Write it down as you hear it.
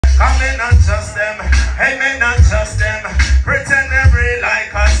I may not trust them, I may not trust them. Pretend them real like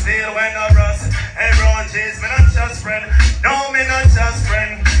a steel when I rust. Hey Rohgees, me not just friend. No, me not just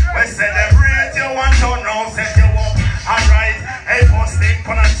friend. We celebrate you want to know, set you up. Alright, hey posting,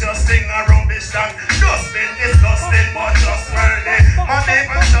 for not justing a rubbish tag. Just been disgusting, but just worthy. My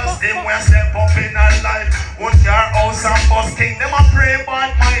neighbor trust him, we step up in our life. Would your house and busking. Them a pray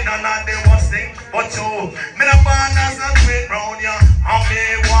bad mind and not the worst thing. But you, me not born as a twin round ya. I'm me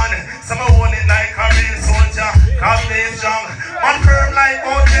one, some hold it like a real soldier. Cause they strong, man firm like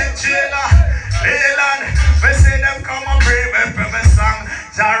old jailer. Leland, we see them come and pray me for me song.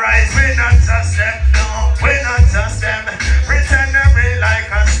 Alright, we not just them, no, we not just them. Pretend them real like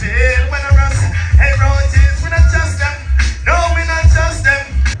a steel when I rust. Hey Rohgees, we not just them, no, we not just them.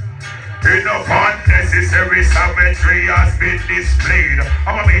 Enough unnecessary savagery has been displayed.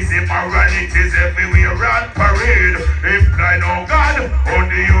 I'm amazing moralities everywhere on parade. Imply no God,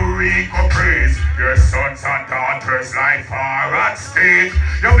 only you Rico praise. Your sons and daughters' life are at stake.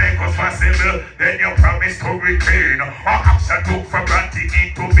 You make us possible, then you promise to retain. Our action took for granted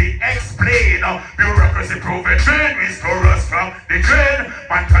need to be explained. Bureaucracy proven drain, restore us from the drain.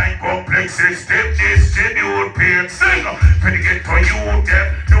 Mankind complex system distribute pain. Sing, for the get to you, them,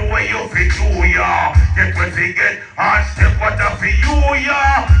 the way you fit you, ya. Get what they get, and step what I for you,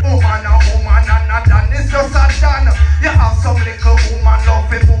 ya. Woman, and done, it's just a done. You have some little woman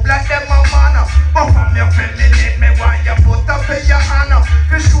love it, move like them a man. But from your feminine, me want you put up in your hand.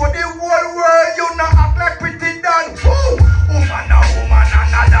 To show the whole world you not act like pretty done. Woo! Woman,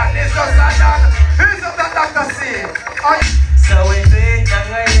 and done, it's just a done. Here's what the doctor say. So we do it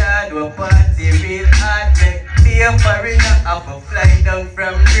on a yard, we party real hard. Be a foreigner, have a fly down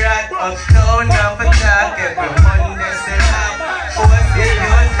from Grad. Uptown, have a talk, every Monday, say have. What's it,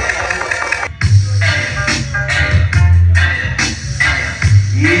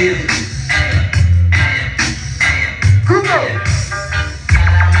 yeah. Kumo.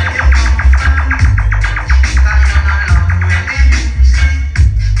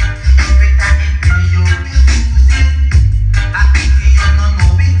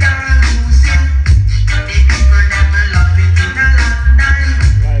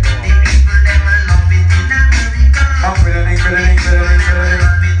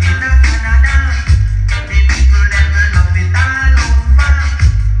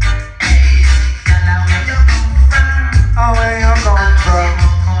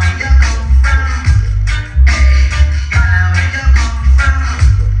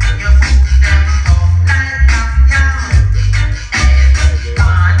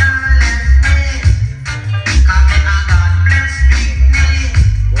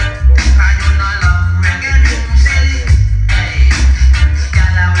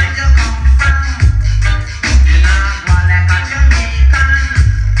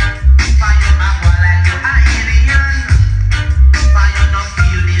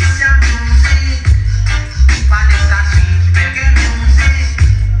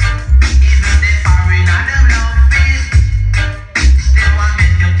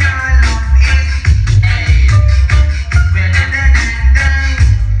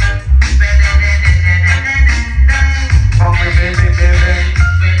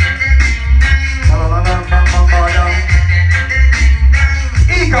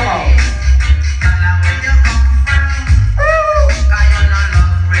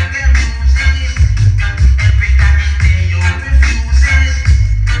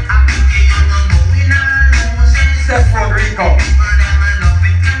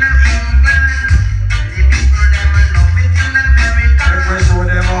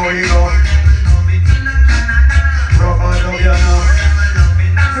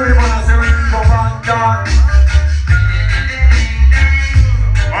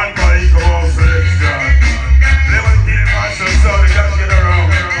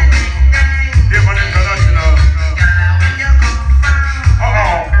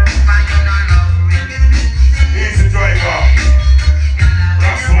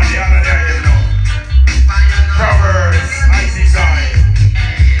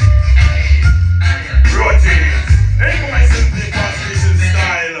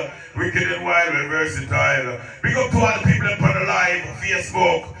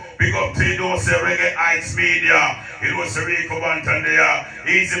 Big up to those reggae ice media. It was Rico, Banton there.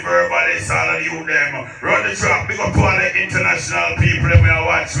 Easy Verbalist, all of you them. Run the track. Big up to all the international people that we are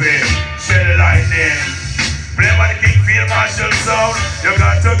watching. Share the lightning. Play by the King Field Marshall sound. You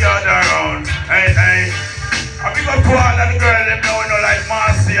got to gather around. Hey, hey. I big up to all of the girls them now, you know, like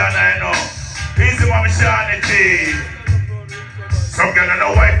Marcy and I know. Easy Mommy Shanity. Some girl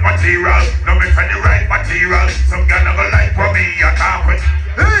no white material, no make for the right material. Some girl no go like for me, I can't quit.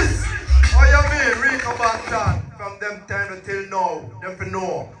 know. Them for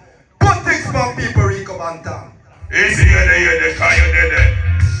know. Put things for people, Rico Banton. Easy, YehDeh, cause you did it.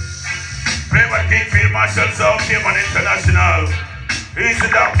 Play by King Field Marshal Sound, Caveman International. Easy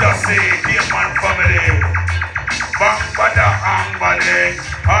Dr. C, Caveman family. Bang, bada, hang, bada.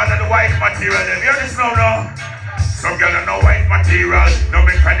 All of the white material, them. You hear this now? Some girl don't know white material, no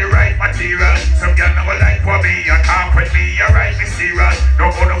make for the right material. Some girl never like for me, you talk with me, you write me serial. Don't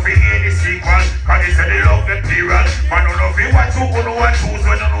go to hear the sequel, cause they say they love the material. Man don't know if you want to, who don't want to,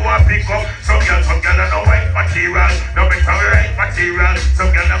 so don't know what pick up. Some girl don't know white material, no make for the right material. Some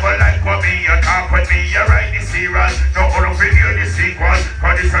girl never like for me, you talk with me, you write the serial. Don't go to hear the sequel,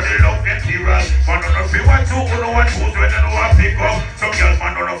 cause they say they love the material. Man don't know if you want to, who don't want to, so don't know what pick up. Some girl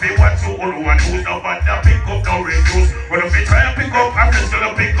man don't know if you want to, who don't want to, no man that pick up, no risk. When you try to pick up, I'm just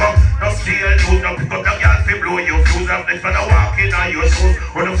gonna pick up. No steal news, no pick up the girl fi blow your fuse. I'm next for the walking on your shoes.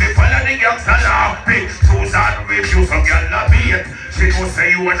 When you follow the gangster law, pick shoes and reviews. Some girl love it. She don't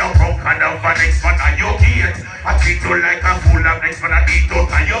say you ain't no punk and the next man on your gate. I treat you like a fool, and next man I eat out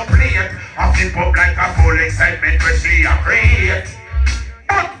on your plate. I flip up like a full excitement when she a create.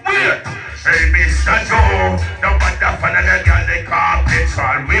 But wait, hey Mr. Joe, no matter for the girl they call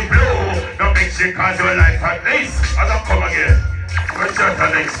petrol we blow. No make she cause your life at least. As I come again, let's start the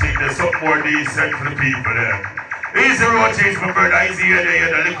next thing. There's some more decent for the people there. Easy Rohgees, my brother. Easy YehDeh,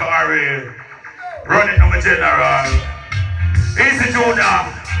 the liquor area. Running on my general. Easy Junior,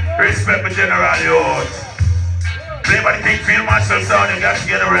 respect my general youth. Play by the King Field Marshal Sound, you got to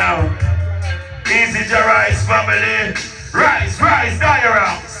get around. Easy Rise family. Rise,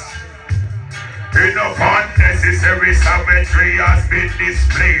 diorams. Enough unnecessary savagery has been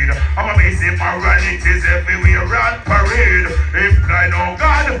displayed. I'm amazing moralities everywhere on parade. Imply no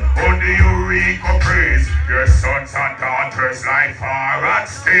God, only you Rico praise. Your sons and daughters' life are at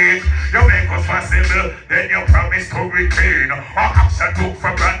stake. You make us possible, then you promise to retain. Our action took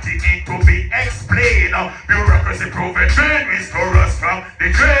for granted need to be explained. Bureaucracy proven drain, restore us from the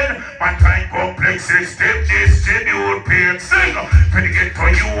drain. Mankind complex system distribute pain. Sing, when you get to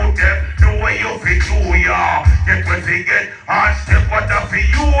you, them, the way you fit you, yeah. Get what they get, and take what I for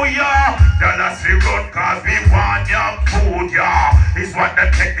you, yeah. Dollars we run, cause we want your food, yeah. It's what they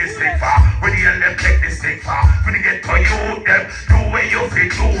take this thing for. When you let them take this thing for. When you get to you, them, the way you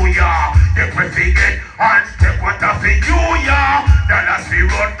fit you, yeah. Get what they get, and take what I for you, yeah. Dollars we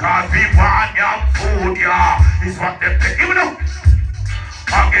run, cause we want your food, yeah. It's what they take, even though.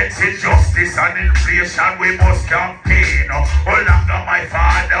 Against injustice and inflation we must campaign. How longer my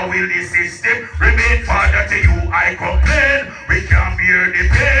father will the system remain? Father, to you I complain. We can't bear the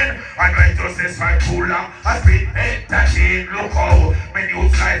pain. And when justice for too long has been entertained. Look how many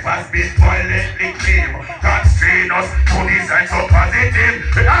youth's life has been violently claimed. Constrain us to design so positive.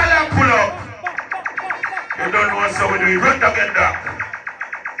 I'll pull up. You don't know what so we do it. Run again back.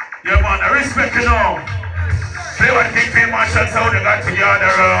 Yeah man, I respect you now. Play what King Field Marshal Sound, you got to gather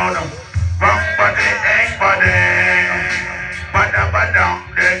around. Bang, body, hang, body. Bada, bada,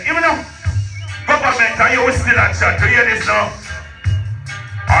 then. Even though government, are you still at shot to hear this now?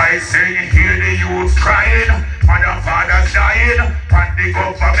 I say you hear the youths crying, mother fathers dying, and the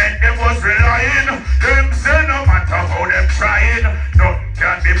government them was relying. Them say no matter how them trying, none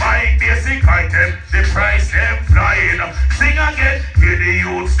can be buying basic items, the price them flying. Sing again, hear the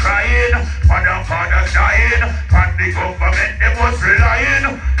youths crying, mother fathers dying, and the government them was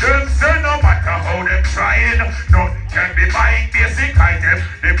relying. Them say no matter how them trying, none can be buying basic items,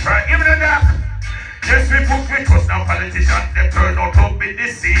 the price. Even that. Yes, we put we trust now politicians, them turn out to be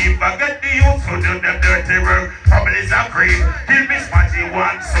deceived. But get the youth to do them dirty work, families are grieved. Kill Miss Maggie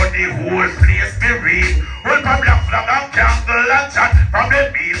once, so the whole place be read. Well, from black flag and candle and chat from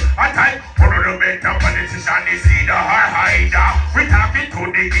the meal. At time, one of the better politician is either or hider. We talking to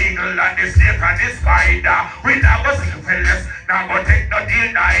the eagle and the snake and the spider. We not go see fellas, now go take no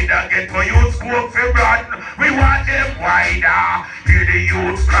deal neither. Get to youth scope for broad, we want them wider. Hear the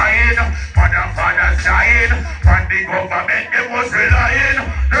youth crying, mother, father, dying, and the government they was relying.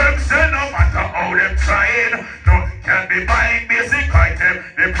 Them say no matter how them trying, none can be buying basic item.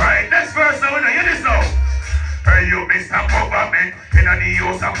 The pride. Next verse now, you hear this now. Hey you Mr. Government, in the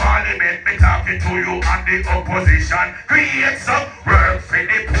House of Parliament, me talking to you and the opposition. Create some work for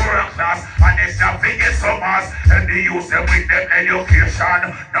the poorer class, and they shall get some mass, and the use them with them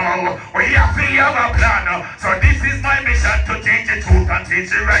education. Now, we have a plan, so this is my mission to change the truth and teach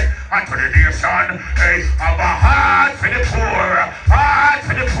it right, and to the nation. Hey, have a heart for the poor, heart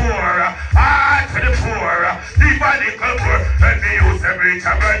for the poor, heart for the poor. Leave a little poor, and the use them reach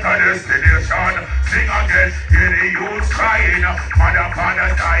a better destination. Sing again. Hear the youths crying, mother,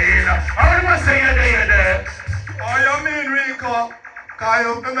 father dying. I want to say YehDeh. Oh, you mean Rico?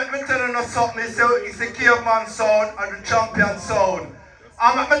 Because me telling you something, it's the Caveman sound and the champion sound.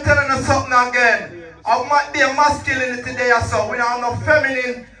 And me telling you something again. I might be a masculinity there, so we don't have no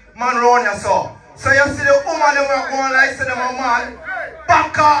feminine man around here, so. So you see the woman them are going like say them a man.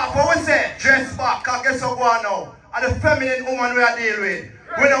 Back off, what we say? Dress back, I guess what go on now. And the feminine woman we are dealing with.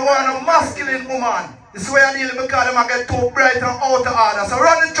 We don't want a masculine woman. This is where I deal because them get too bright and out of order. So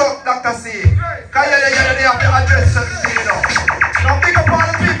run the truck, Dr. C. Because they have to address certain things, you know. Now pick up all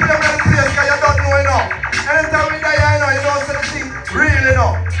the people that are in the place because you don't know, you know. Anytime we die, you know, you don't see the thing real, you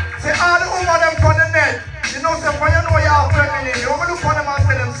know. See all the women them from the net. You know, say, when you know you are feminine, you want to look on them and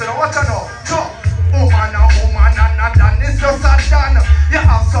tell them, say, watch out now. Chuck. Woman, and done, it's just a done. You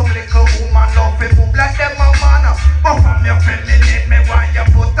have some little woman love to move like them a man. But from your feminine, me want you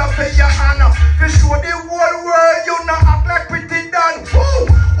put up in your hand. To show the whole world you not act like pretty done. Woo!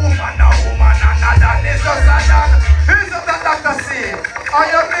 Woman, and done, it's just a done. Here's what the doctor say. How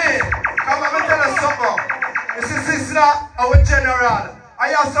you mean? Come on, me tell you something. This is not our general.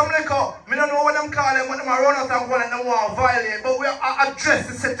 I have some little, me don't know what them call them when them run out and go and they want to violate. But we address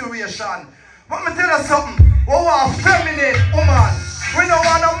the situation. But me tell you something, we want a feminine woman. We don't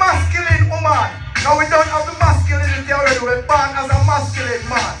want a masculine woman. Now we don't have the masculinity already. We're born as a masculine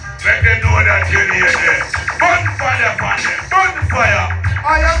man. Let them know that you're there. Bonfire, bonfire.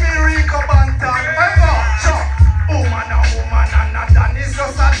 I am in Rico Banton. Ever, chop. Woman, and done. It's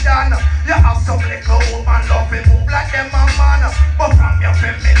just a done. You have some little woman love it, move like them a man. But from your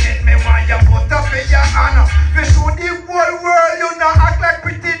feminine, me want you put up in your hand. We show the whole world you not act like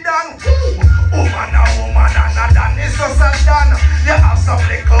pretty done. Woman, and done. It's just a done. You have some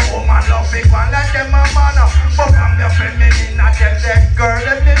little woman love it, one like them a man. But from your feminine, and them that girl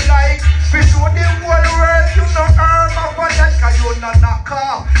that me like. We show the whole world you not earn up for that, cause you not knock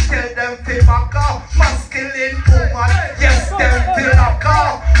off. Tell them to back off. Masculine woman, yes, them to knock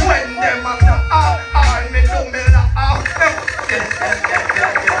off. When them at the all me do me laugh.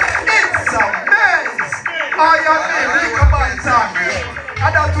 It's a mess. I am in Rico Banton.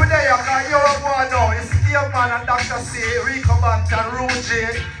 And that today, because you are going now, it's Caveman and Dr. C, Rico Banton,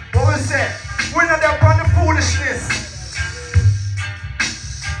 Rohgees. What we say? We're not there on the foolishness.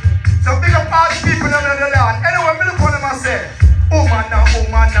 So big up all the people under the land. Anyway, me look on them and say, woman,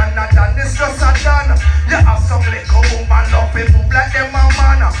 and done. This just a done. You have some little woman love it, move like them a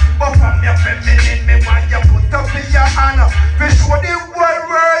man. But from your feminine, me want you put up in your hand. We show the whole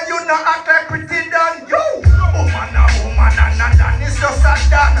world you not act like pretty done. Yo, woman, and done. It's just a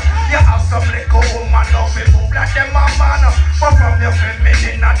done. You have some little woman love it, move like them a man. But from your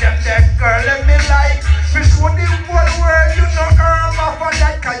feminine, and them that girl let me like. We show the whole world you not earn off of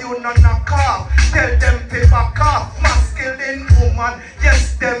that, cause you not knock off. Tell them to back off. Masculine woman,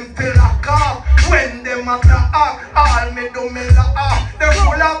 yes, them feel like off. When them at the all me do me laugh. Them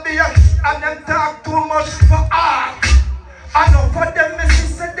full of beer and them talk too much for art. I know for them, me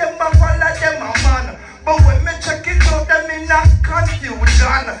say them a follow them a man. But when me check it out, them in a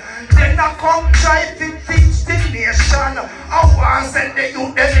confusion. Then I come try to teach the nation. I want to send the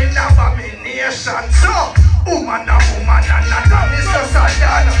youth them in abomination. So, woman, and done, it's just a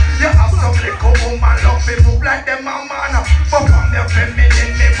done. You have some little woman love me, move like them a man. But from your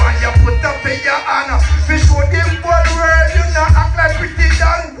feminine, me want you put up in your hand. We show the whole world you not act like pretty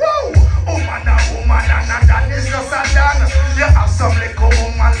done. Woo! Woman, and done, it's just a done. You have some little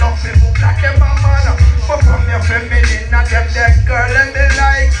woman love me, move like them a man. But from your feminine, and them that girl and they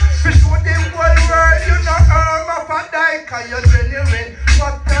like. We show the whole world you not earn up and die. Cause you're genuine,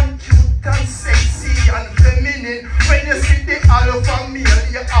 hot and cute and sexy and feminine. When you see the alpha male,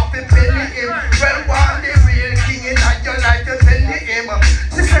 you have to penny him. Well, one the real king in and you like to penny him.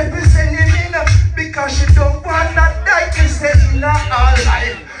 She said to send him in because she don't want that die. She said in her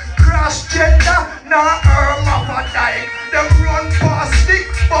life. Cross gender, now earn up and die. Them run past stick,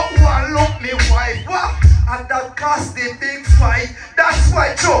 but one look me wife. What? And that caused the big fight. That's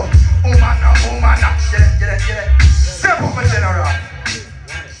why, Joe. Woman, get it. Step up, my general.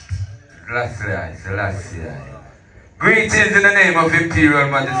 Selassie. Greetings in the name of Imperial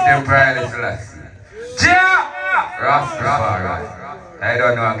Majesty Emperor Selassie. Rastafari. I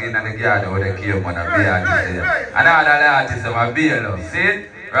don't know again in the garden where the Caveman and Beyond is. And all the artists of my beer, see it?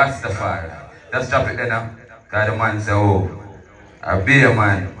 Rastafari. Just drop it there now. Because the man say, oh, a beer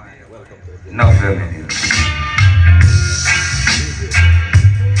man, no feminine.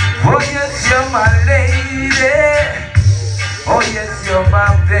 Oh yes, you're my lady. Oh yes, you're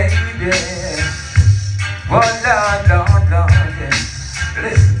my baby. Oh Lord, yes.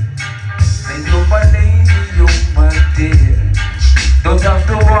 Listen, say you're my lady, you're my dear. Don't have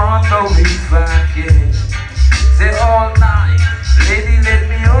to wonder if I care. Say all night, lady, let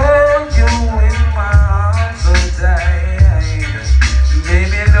me hold you in my arms so tight.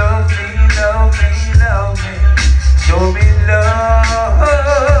 Baby, love me, love me, love me. Show me love.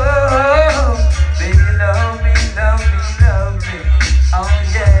 Baby, love me, love me, love me. Oh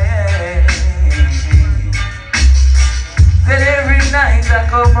yeah. Then every night I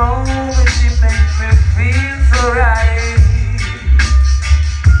come home and she makes me feel so right.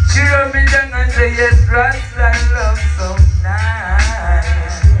 She rub me down and say, yes, Rasta, I love so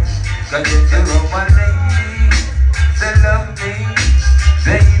nice. Cause if you love my lady, say love me,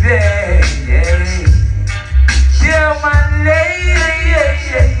 baby, yeah. You're my lady, yeah,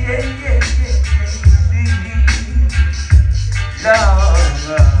 yeah, yeah, yeah, yeah. Love,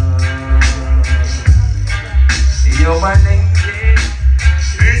 you're my lady.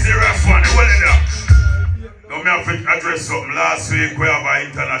 Easy rough one, well enough. Now me have to address something. Last week we have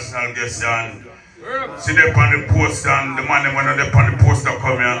an international guest and see them on the post and the man them on the poster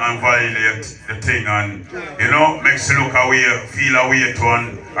come here and violate the thing and you know makes you look away, feel away to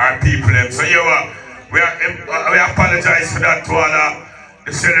our people them. So yeah, we apologize for that to all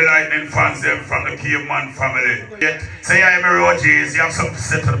the Silly Lightning fans them from the Caveman family. So yeah, I'm Rohgees, you have something to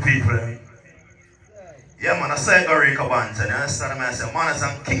say to the people. Yeah man, I say go Rico Banton, you understand me? I say man is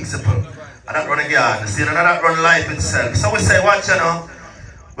on Kingston. I don't run a garden, see, and I don't run life itself. So we say, watch you know,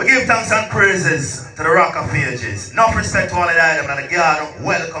 we give thanks and praises to the Rock of Ages. Enough respect to all of them in the garden.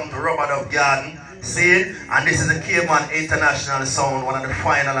 Welcome to RubADub Garden. See, and this is the Caveman International sound, one of the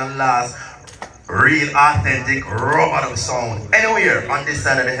final and last real authentic RubADub sound anywhere on this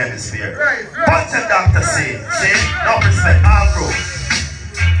side of the hemisphere. Banton Dr. C. See, enough respect, all crew.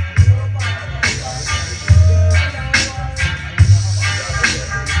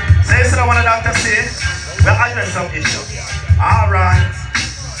 This is what the doctor say. We'll address some issue. Alright.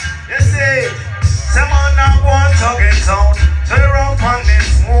 You see, someone now want to get out to the rough and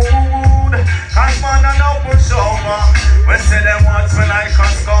it's smooth. Cause man I no push over. We say them wants me like a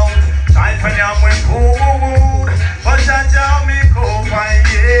scout. Try for them with food. But that jam me go fine,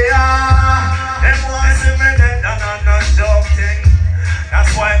 yeah. Them want see me dead and I'm not joking.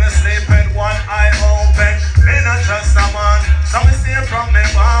 That's why me sleep with one eye open. Me not trust a man, so me stay from me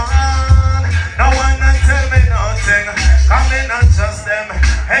man. No one not tell me nothing, cause me not trust them.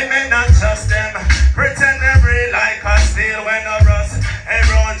 Hey, me not trust them. Pretend them real like a steel when I rust. Hey,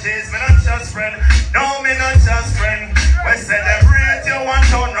 Rohgees, me not just friend. No, me not just friend. We say them rate you one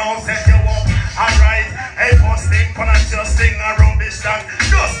turn round, set you up. Alright, hey, posting, for not justing a rubbish that.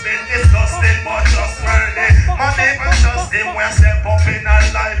 Dustin, disgusting, but trustworthy. My neighbor trust him when I step up in our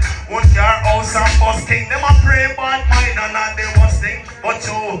life. One car, house and busking. Them a pray bad mind and not the worst thing. But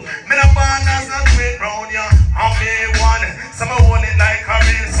you, me not born as a twin round ya. I'm me one. Some hold it like a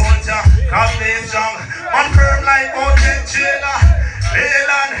real soldier. Cause they strong. Man firm like Ocean Jailer.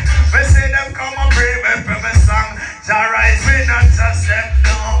 Leland, we see them come and pray me for me song. Alright, we not just them,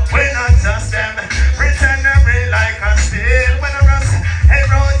 no. We not just them. Pretend them real like a steel. When I rust, hey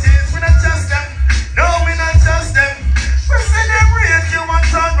Rohgees, we not just them. No, we not just them. We say them real, you want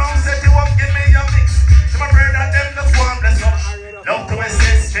turn round, set you up, give me your mix. So my pray that them just want bless up. Love to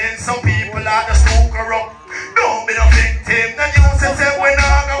assist change, some people are just too corrupt. Don't be no victim, then you say we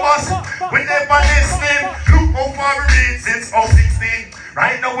not go us. We never listening, look how far we read since 2016.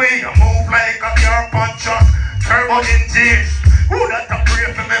 Right away, I move like a car puncher. Turbo engine, who that a pray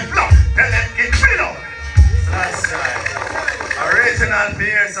for me flop? Tell them get rid of. That's right. Original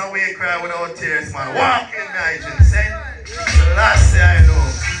beers and we cry without tears, man. Walk in nitrogen, say. The last thing I know.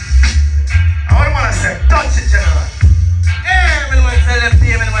 I don't want to say, touch it, general. Hey, I'm going to tell them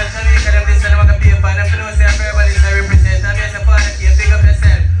pay, I'm going to Jamaica, them this and I'm going to pay for them. If you don't say Verbalist, I represent. I'm here to find a key, pick up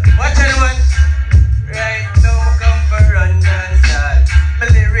yourself. Watch anyone. Right now, come for run dancehall. My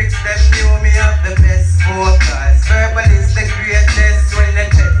lyrics, them knew me of the best vocals. Verbalist, the greatest when they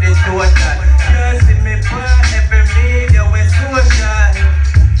check the total. You see me for every media with social.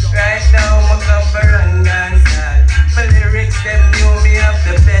 Right now, I come for run dancehall. My lyrics, them knew me of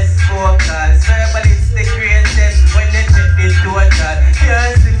the best vocals. Verbalist, the greatest when they check the total.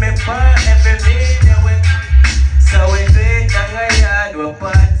 You see me for every media with. So we do it on a yard, we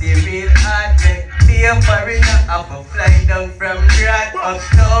party real hard. Be a foreigner, have a fly down from Brad.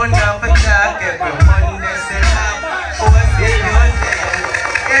 Uptown, have a talk, every Monday say oh, what's it,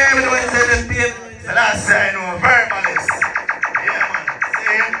 yeah, we don't say them people. So that's I know, Verbalist. Yeah man,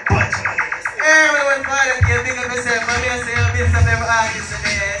 same bunch man. Yeah, we don't find them, yeah, big up yourself. I'm here to say, I'll be some every artist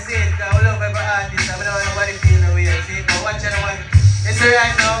today. See it, I love every artist. I don't want nobody feel the way. See it, but watch anyone. You see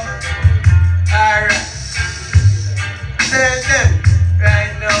right now? Alright. Tell them,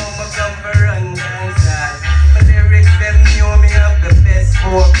 right now, I'm come for run dancehall. My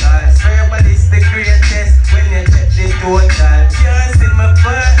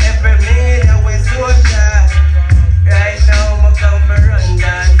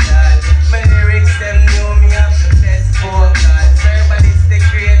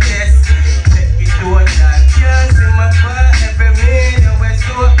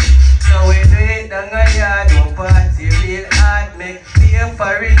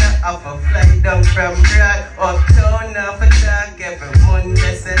foreigner off a flight down from Brad. Uptown off a talk every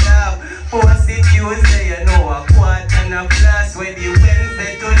Monday set up. Post it Tuesday, you know a quart and a flash. When the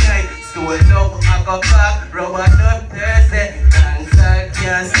Wednesday tonight, Stole up a cock, RubADub Thursday. Dancehall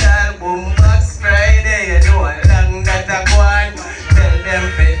can't stall, boombox Friday. You know a long that a go on. Tell them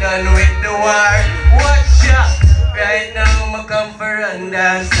fi done with the war. Watch out! Right now I come for run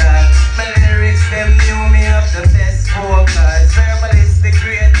dancehall. My lyrics them knew me up the best vocals. Verbalist the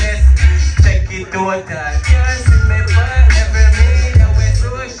greatest. Check it total. Can't see me but every media with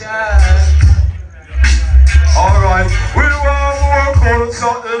social. Alright, we want more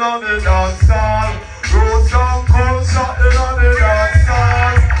culture in on the dancehall. Roots and culture in on the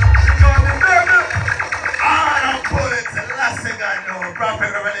dancehall. Because the devil. I'm poets, elastic and no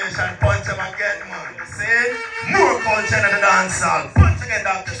prophet revelation, punch them again, man. See? More culture in the dancehall. Punch again,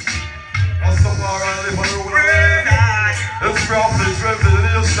 Dr. Rastafari live on the road. It's prophet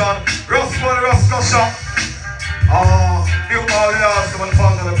revelation. Rastafari. Give all the ass to one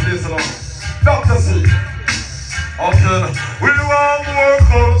fans on the place alone. Dr. C. Okay, we want more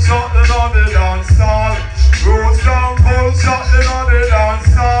culture in on the dancehall. Roots and culture in on the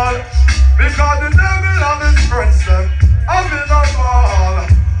dancehall. Because the devil and his friends them having a ball.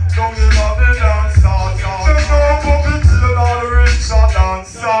 Don't get on the dancehall. There's no puppet till all the rich are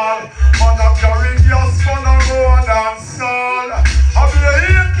dancehall. Man a carry gas, man a go a dancehall. I be a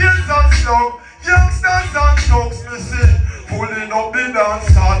hate kids and slug, youngsters and thugs me see. Pulling up the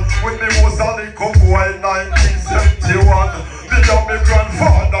dancehall with me was a little boy 1971. The job my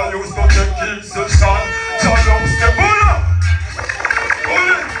grandfather used to take Kingston. John up step on.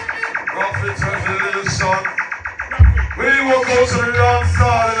 Prophet revelation. We will go to the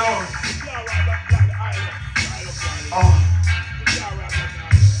dancehall, you know.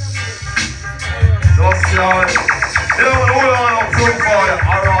 Just yeah. You know, hold on up so far,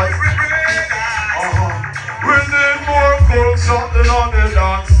 alright. We need more culture in on the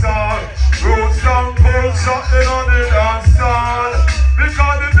dancehall. Roots and culture in on the dancehall.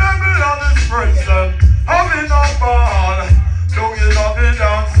 Because the devil and his friends them having a ball. Don't get on the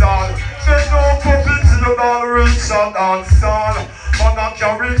dancehall. There's no puppet till all rich and dancehall. Man a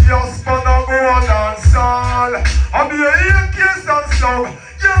carry gas, man a go a dancehall. I be a hate case and slug,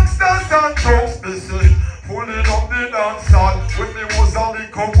 youngsters and thugs busy. Pulling up the dancehall with me was a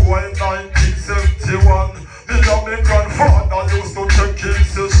little boy in 1971. My grandfather used to take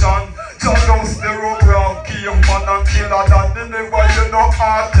Kingston. John House, the Rohgees, Caveman and killer than they never you no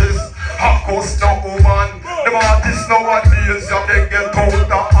artist. Of course no woman. Them artists nowadays they get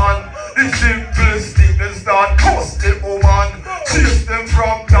out of hand. The simplest thing is that cost the woman. Chase them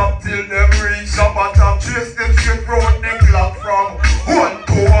from top till them reach the bottom. Chase them straight round the clock from 1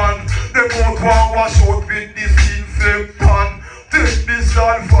 to 1. They both want wash out with disinfectant. Take this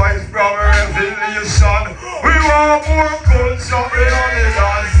advice from revelation. We want more culture in on the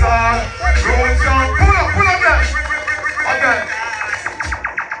dancehall. Roots and pull up again. Again.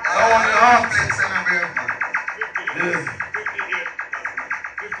 I want to have yes.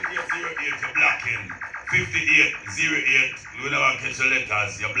 5808, you're blocking. 5808, you never catch the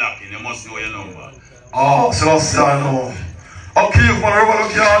letters, you're blocking. You must know your number. Oh, so that's I know. Okay, you want to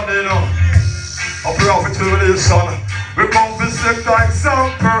look at you know. A prophet revelation. We come to select like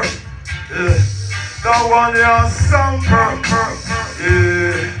sample. Yeah. That one here sample.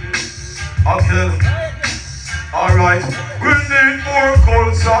 Yeah. Okay. Alright. We need more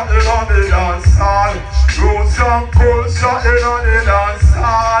culture in on the dancehall. Roots and culture in on the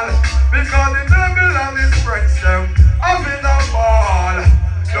dancehall. Because the devil and his friends them having a ball.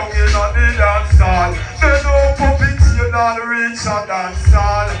 Don't get on the dancehall. They no puppet till all reach a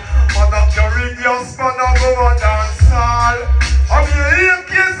dancehall. Man a carry gas, man a go a dancehall. I be a hate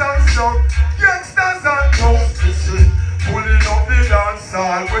case and stuff, youngsters and thugs busy. Pulling up the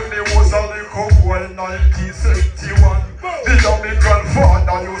dancehall when me was a little boy in 1971. My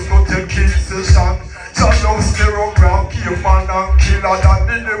grandfather used to take Kingston. John loves the Rohgees, Caveman and killer that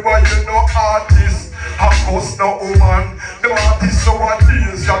they never you know artists. Of course no woman. The artists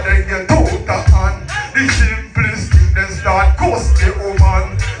nowadays that they get out of hand. The simplest thing they start cost the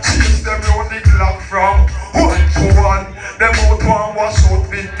woman. Chase them round the clock from 1 to 1. Them out one wash out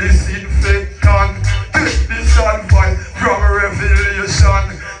with disinfectant. Take this advice from revelation.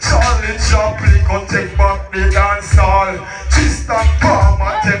 Charlie Chaplin can take back the dancehall. Tristan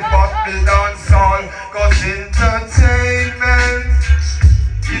Palmer take back the dancehall. Cause entertainment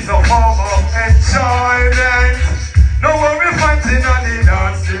is a form of enjoyment. No one we fighting on the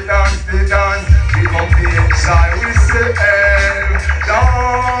dance. We come to enjoy, we say, hey,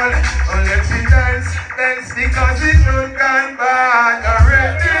 Lord, let me dance. Benz because it done gone bad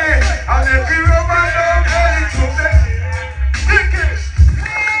already. And if you rubber dub, all it took them.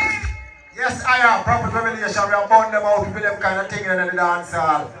 Yes, I am. Prophet Revelation. We are born them out to them kind of thing in the dance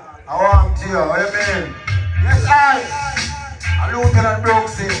hall. I want to you. What do you mean? Yes, I. Lieutenant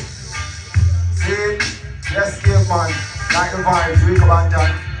Brooksie. See? Yes, Caveman. Like the vibes. Rico, Banton.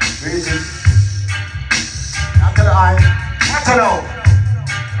 Richie. After the eye. After now.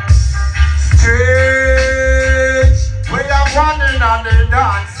 Street. We are running on the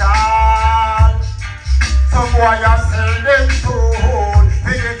dance hall. Some boy are selling food.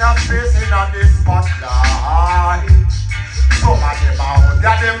 We get a space in on the spotlight. Some of them out,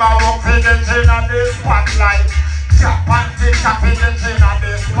 them are walk for the thing on the spotlight. Jump and tick up in the thing on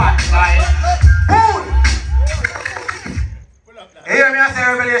the spotlight. Pull! Hear me I say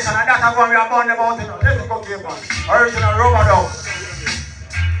Revelation, and that's what we are born about it. Let's go Caveman. Original RubADub.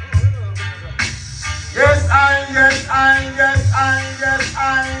 Yes, I.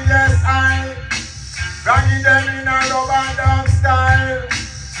 Rocking them in a RubADub style.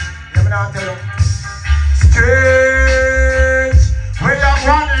 Let me now tell you. Strange, we are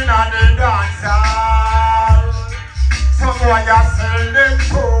running on the dance hall. Some boy are selling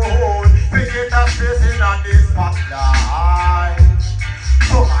food. We get a space in on the spotlight.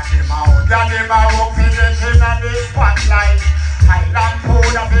 Some of them out, them are walk for the thing on the spotlight. Highland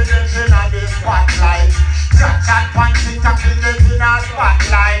food up in the thing on the spotlight. Chat panty tap in the thing on the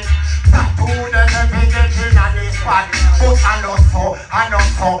spotlight. Tattoo them every thing on the spot. But I know so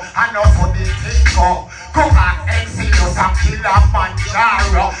the thing go. Go back Exodus and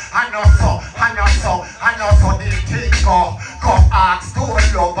Kilimanjaro. I know so the thing go. Go ask to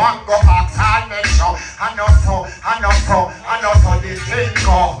love and go ask all nation. I know so the thing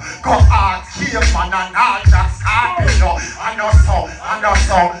go. Go ask Caveman and all that's happening. I know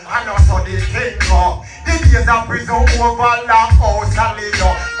so the thing go. The days of prison over long house and live,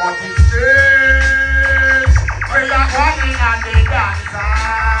 but it's strange. We are running on the dance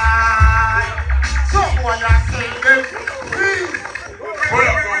hall. Someone has said them free. Pull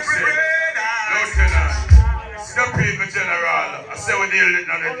up, Brooksie. Lieutenant. Step in, my general. I say we deal with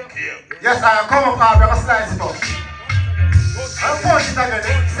none of the game. Yes, I come up now, we're going to slice it up. I'll punch it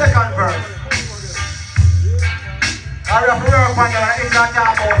again, second verse. I have to work on the exact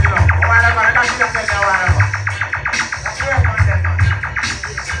about, you know. Whatever, I can't just say whatever. Let's work on that, man.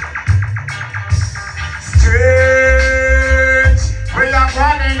 Strange, we are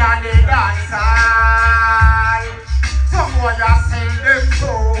running on the dance hall. Some boy are selling them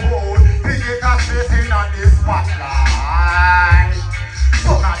soul. We get a space in on the spotlight.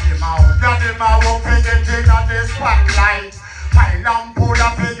 Some of them out, walk for the thing on the spotlight. Highland pull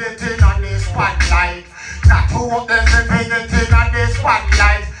up for the thing on the spotlight. Not two of them say pay the thing on the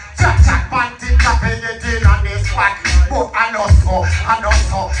spotlight. Chat panty tap pay the thing on the spotlight. But I know so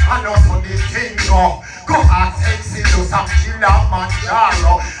the thing go. Go ask Exodus and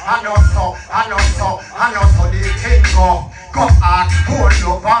Kilimanjaro. I know so the thing go. Go ask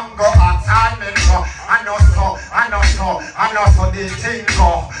Polo and go ask Almenco. I know so the thing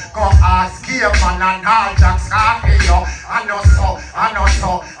go. Go ask Caveman and all Jack's Scorpio. I know so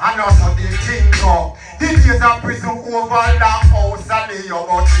the thing go. The days of prison over long house and lay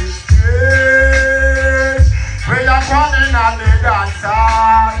about this strange. We are running on the dance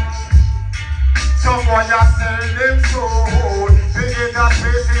hall. Some boy are selling them soul. We get a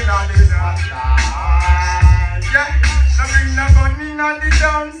space in on the spotlight. Yeah, no bring no gun in on the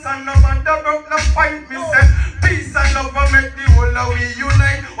dance and no matter broke no fight. Me say peace and love will make the whole of we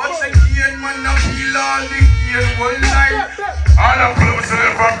unite. Watch the cane man no feel all the cane whole night. All the clubs to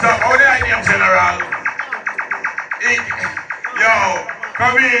the from top. How the name, General? Yo,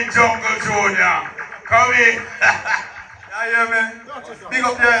 come in, Jungle Junior. Come in. Yeah, hear me? Big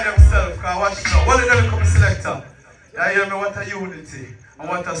up there themselves, because watch now. What the come selector? Yeah, hear me? What a unity, and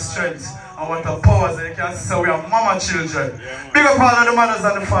what a strength, and what a power. So you can see we are mama children. Big up all of the mothers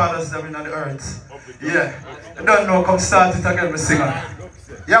and the fathers that are in the earth. Yeah. You don't know, come start it again, me singer.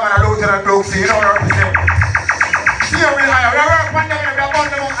 Yeah, man, I Lieutenant Brooksie, you know what I represent. Here we are working on them, we are born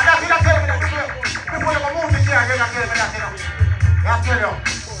them out. And that's what I tell you. Before you move it here again, I tell you that, you know. I tell you.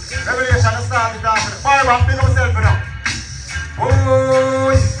 Revelation, the start it off. Fire back, big up yourself, you know.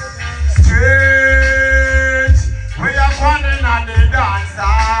 Oh, strange. We are running on the dance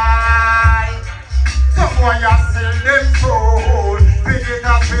hall. Some boy are selling them soul. We get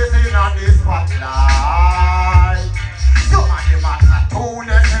a space in on the spotlight. Some of them are tattooed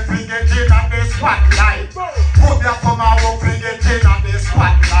and we get in on the spotlight. Put your thumb out, we get in on the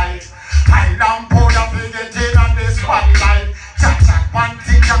spotlight. Highland powder, we get in on the spotlight. Chat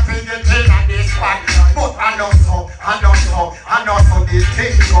panty, we get in on the spotlight.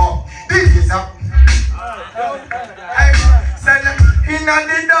 thing go. This is a in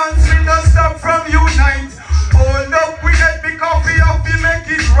the dance we don't stop from unite. Hold up with it because we have to make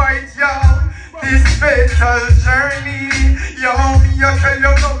it right, yo. This fatal journey, yo, me I tell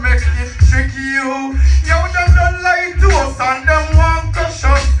you don't make it tricky, you. Yo, them don't lie to us and them want crush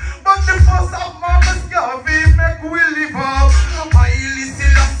us. But the first of Mama's Gavi make we live up. I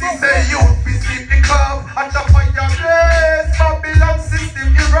listen to say you visit the club at the fireplace. Babylon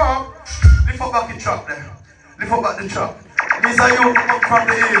system erupt. Lift up back the trap there. Lift up back the trap. These are you come from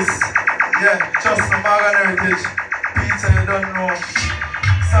the east. Yeah, trust me, Morgan Heritage. Peter, you don't know.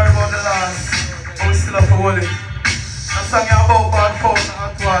 Sorry about the last, but we still have to hold it. I'm talking about bad phone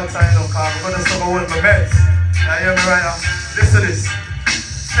at water, you know, because I'm going to start hold my meds. You hear me right now? Listen to this.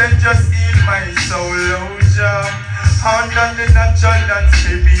 Then just heal my soul, oh Jah. Under the natural and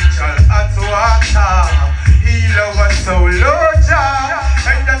spiritual at water. Heal our soul, oh Jah.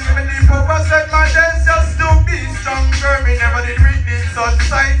 And then give me the purpose, let my dance just to be stronger. Me never did read this on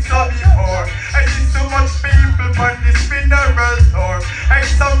signs of before. I see so much people on this mineral tour. And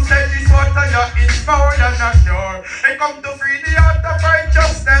some say this water yeah, is more than a cure. I come to free the heart of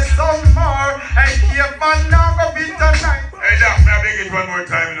righteousness some more. I Caveman now go beat tonight. Hey Doc, may I beg it one more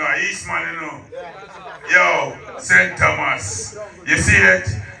time, you know, Eastman, you know. Yo, St. Thomas. You see it?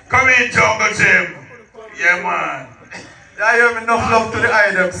 Come in, Jungle Jim. Yeah, man. I hear me enough love to the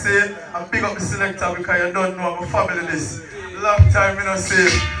item, see? I'm big up the selector because you don't know I'm a family this. Long time you know see.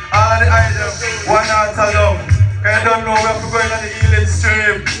 All the item, one heart of love. Because you don't know we have to go in on the healing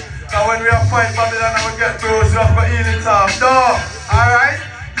stream. Because when we have fight Babylon and we get those, we have to heal it off. No, alright?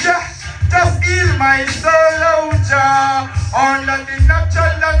 Yeah, just heal my soul, oh Jah. Under the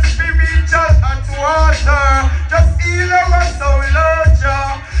natural and spiritual hot water. Just heal our soul, oh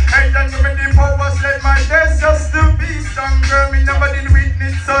Jah. And then give me the purpose, let my days just to be stronger. Me never did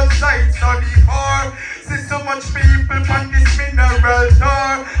witness such sights before. See so much people on this mineral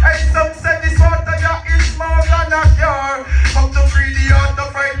tour. And some say this water yeah, is more than a cure. Come to free the heart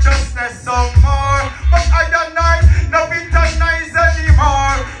of righteousness some more. But I and I, no bitter nice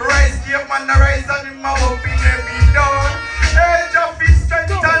anymore. Rise, Caveman, rise and him up in every dawn. Age of his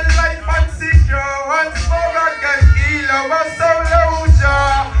strength and life and secure. Once more again, heal our soul, oh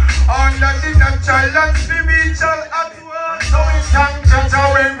Jah. Under the natural and spiritual at work. So we thank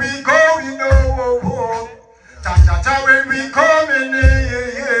Jah when we go, you know. Jah when we come in.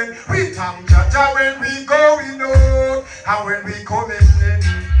 We thank Jah when we go, you know. And when we come in.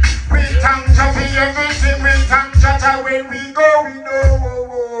 We thank Jah for everything. We thank Jah when we go, you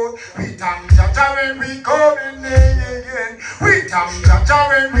know. We thank Jah when we come in. We thank Jah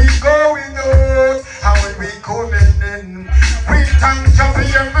when we go, you know. And when we come in. We thank Jah for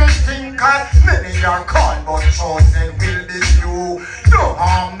everything, cause many are called but chosen will be few. No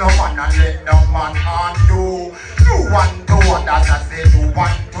harm no man and let no man harm you. You want to others as they do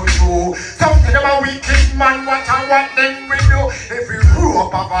want to do. Something about wicked man, what I want them we do. If we grew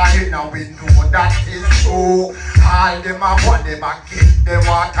up over here now we know that is true. All them a want them a get them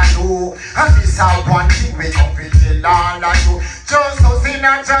what I do. And this is one thing we come to tell all of you. Just us in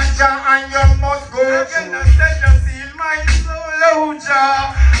a Jah and you must go through. My soul, oh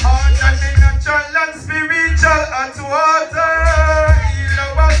Jah, under the natural and spiritual hot water. Heal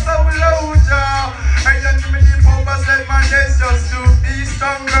our soul, oh Jah. And then give me the purpose, let my days just to be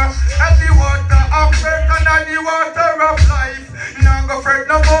stronger. And the water of birth and the water of life. Now go fret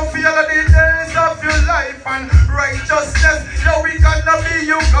no more feel the days of your life. And righteousness, now we gonna be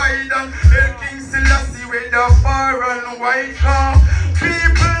your guide. And Kingston with the far and white car.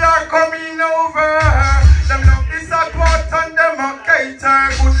 People are coming over. Them love this hot water and them a cater.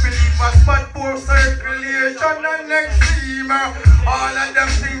 Good believers but poor circulation and eczema. All of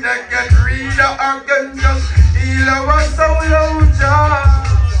them think they get rid of again. Just heal our soul, oh Jah.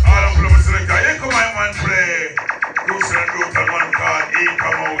 All of them selector, here come my man play. Bruce and brutal one called he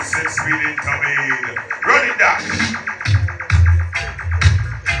come out 6 feet in Tamil. Run it down.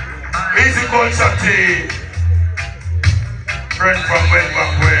 Easy call Shakti. Friend from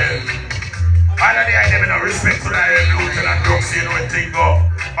well. All of the item in respect to the Lieutenant Brooksie, you know what thing go.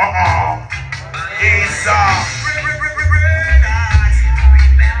 Esaw.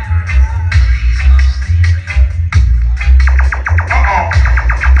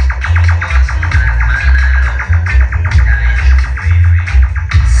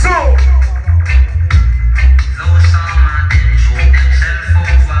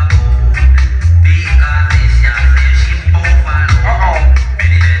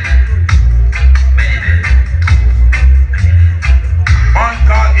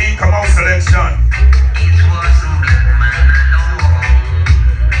 It was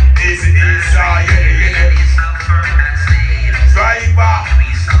driver.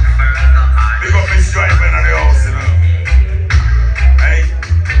 Big up Miss Driver in the house, you know. Hey.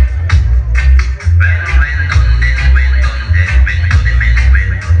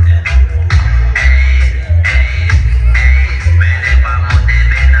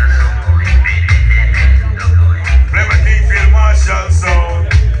 Play Kingfield Marshall sound.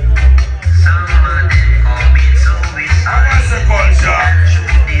 What's the culture?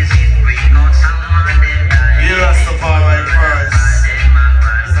 You Rastafari first.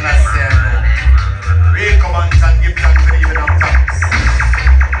 Rico, Banton, give thanks for giving them thanks.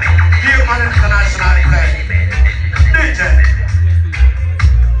 Caveman international play. Deejay.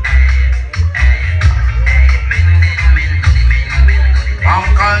 I'm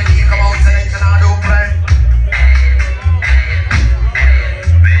calling you, come out selection and do play.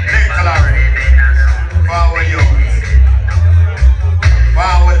 Int'l forward youth.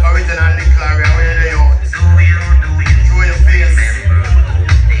 Forward original Int'l, where they youth. Show your face.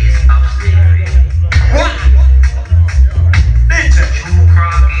 What? Deejay.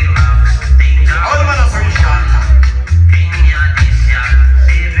 All the man are sorry, Shanta.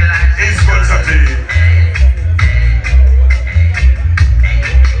 It's good to be.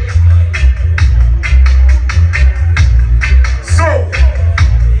 So,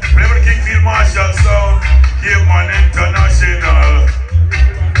 play with Kingfield Marshall sound. Caveman international.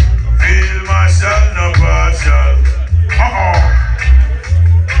 Field Marshall, no partial.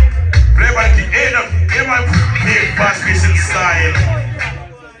 Play by the end of my big fast fishing style.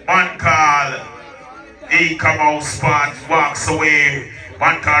 Man call he come out spot, walks away.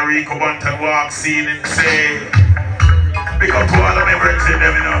 Man call Rico Banton walks in and say, pick up to all of my birthday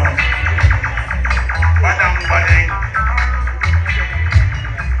them, you know. Badang badang.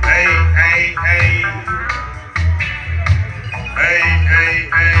 Hey, hey, hey. Hey, hey,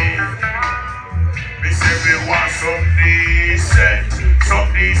 hey. We say we want some decent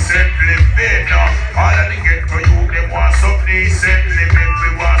living. All of the ghetto youth, they want some decent living. We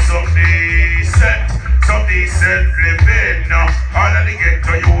want some decent living. All of the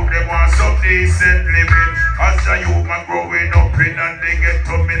ghetto youth, they want some decent living. As the youth man growing up in and the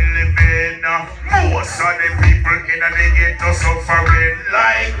ghetto me living. Most of the people in the ghetto suffering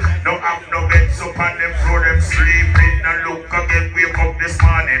like no have no beds up on them floor, them sleeping. And look again, wake up this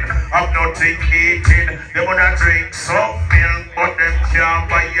morning, have nothing eating. They wanna drink some milk, but them can't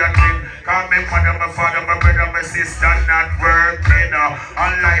buy a thing. Cause my mother, my father, my brother, my sister not working.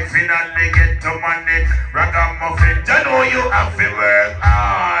 On life in and they get to money. Ragamuffin, you know you have to work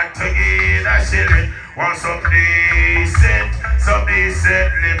hard to get a shilling. Want some decent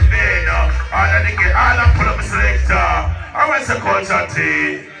living. All of the get, all of pull up a selector. I want the culture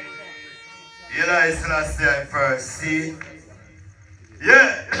tea. You like Celestia first, see?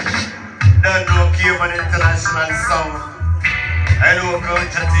 Yeah. Don't know Caveman international sound. I know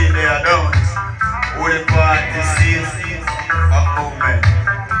culture tea they are don't. Who the party sees a moment.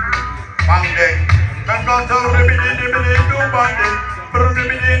 Bang them. Don't go to ribidi do bandit.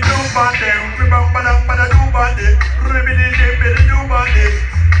 Ribidi do bandit. Ribambada do bandit. Ribidi do bandit.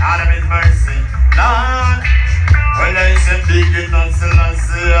 Adam is mercy. Lord. Well, I say big in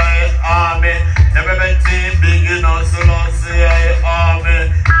Celestia army. Everybody big in Celestia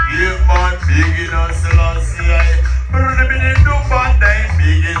army. Give man big in Celestia. Ribidi do bandit.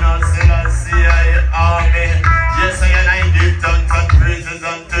 Big in Celestia army. Yes, I give thanks and praises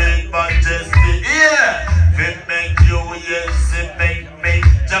and take majesty. Yeah. It make you, yes, it make me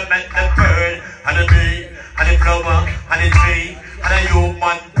jump at the bird and the bee and the flower and the tree and the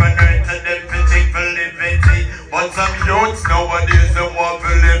human planet and them fitting for living. But some youths nowadays they want to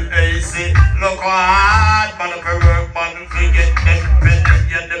live AC. Look how hard man of work, man to get them penny.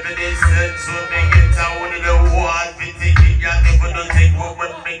 You never they said so make it out of the wall. Fitting you never don't think what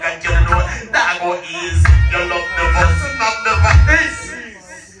would make a kid know. That go easy. You love the bus, not the bus.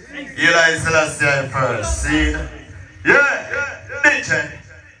 You like Celestia first, see? Yeah, Deejay.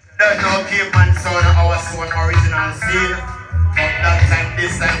 There's no Caveman sound of our son original scene. But that time,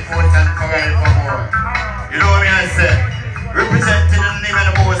 this time, forth and forevermore. You know what I say? Representing the name of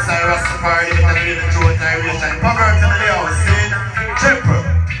the most high Rastafari, living in the truth, Irish, poverty in the house, see? Triple,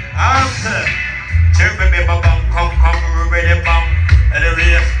 after. Triple, baby, bang, come, ready, bang.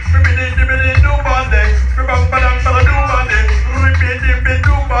 Anyway, ribidi do bandit. Ribambada do bandit. Ribidi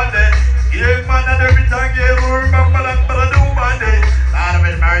do bandit. Yeah, man, and every time you ribambada do bandit. Adam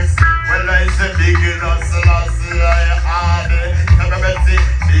in mercy. Well, I say big in Celestia army. Everybody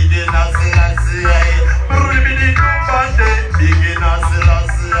big in Celestia. Ribidi do bandit. Big in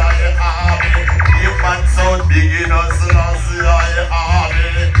Celestia army. If man sound big in Celestia army.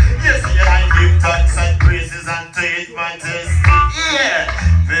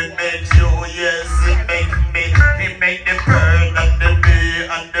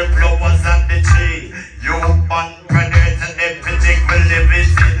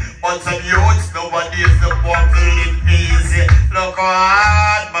 But some youths nowadays the want to live easy. Look how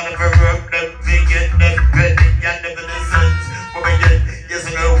hard man if I work them to get them penny and them in the sense. But we get yes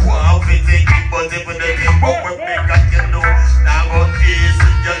and no want to take it, but if the thing what we make that you know. Now go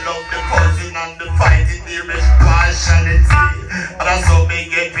easy, you love the cousin and the fighting, the rich partiality. And that's how me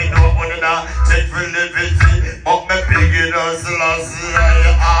get me know one of that take for liberty. But me beginners lost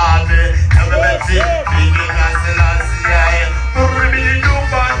the army. Tell me beginner's lost the eye. Really do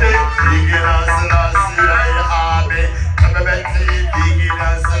body. Beginner's lost the army. Tell me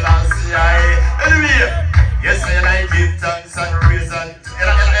beginner's lost the eye. Anyway, yes I give thanks and praise and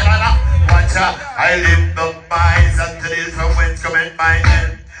watch out. I lift up my eyes unto the hills from whence cometh my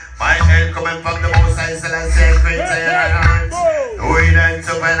help. My help coming from the most high celestial great and doing and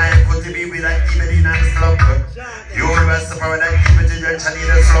so when I put to be with an even in a slump. You were surprised that even to your child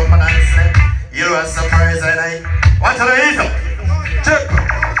in a slump and I slept. You were surprised and I want to eat up. Check.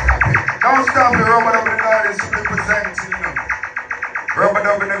 Don't stop the RubADub in the garden, simply presenting.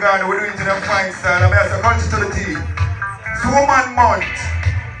 RubADub in the garden, we're doing it in a fine style. I mean, as a country to the tea. It's Woman Month.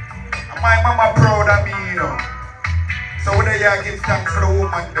 And my mama proud of me, you know. So when they give thanks for the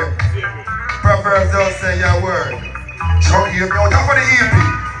woman then. Proverbs don't say your word. Show you me out for the EP.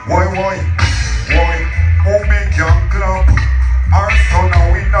 Why, mommy can't clap. Our son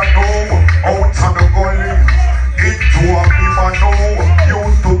now we don't know. Out on the gully. Into a me man know.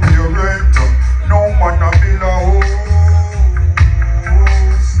 Used to be a rent. No man a bill a house.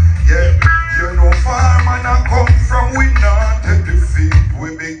 Yeah, you know farm and I come from we not take the feet. We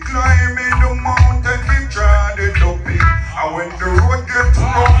be climbing the mountain, keep trying to do it. And when the road gets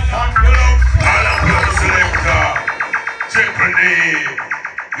rough and all of the selector, Triple D,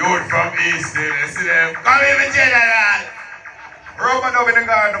 you're from Kingston, see them, come here with General. RubADub in the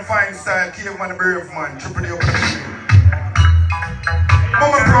garden, fine style, Caveman the brave man, Triple D up the street.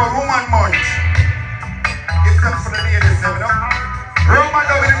 Mama proud, Woman Month. It's time for the ladies, you know.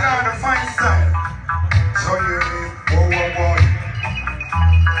 RubADub in the garden, fine style. Show you me, whoa.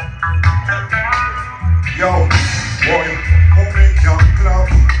 Yo, boy, mommy can't clap.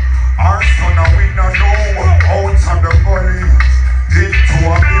 Our son and we not know. Out on the gully. Into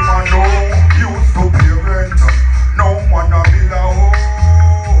a me man know. Used to be rent. No man a bill a house.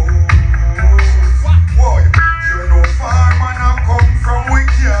 Boy, you know farm and I come from. We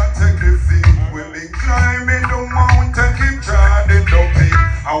can't take the feet. We be climbing the mountain, keep trying to it.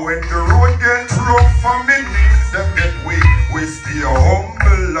 And when the road gets rough and the knees them get weak, we stay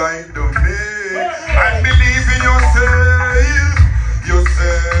humble like the maid. And believe in yourself.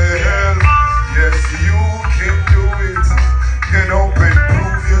 Yes, you can do it. Get up and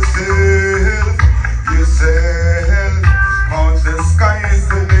prove yourself. Cause the sky is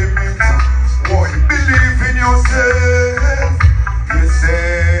the limit. Boy, believe in yourself.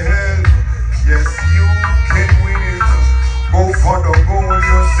 Yes, you can win it. Go for the goal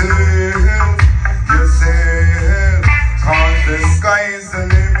yourself. Cause the sky is the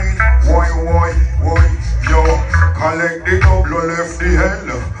limit. Why, yo, collect the double, left the hell.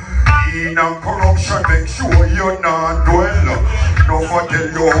 In a corruption, make sure you're not dwell. No for tell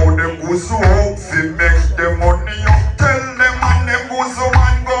you how them go so hope fi make them money. You tell them and them go so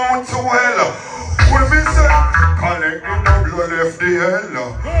man go to hell. When me say, collect the double, left the hell.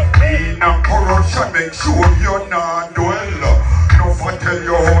 In a corruption, make sure you're not dwell. No for tell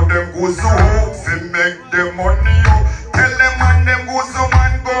you how them go so hope fi make them money. You tell them and them go so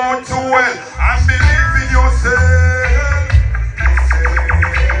man go to hell. And believe in yourself.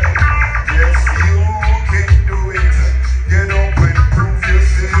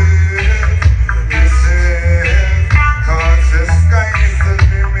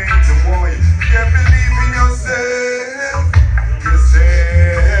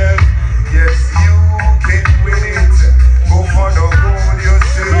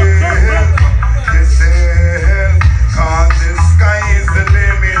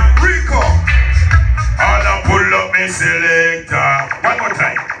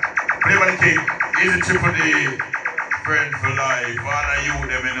 Is it Triple D, friend for life, all of you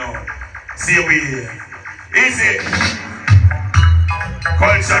them you know. See we here. Is it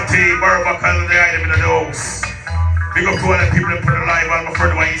culture team, Verbalist, they hide them in the house. Big up to all the people that put a live on my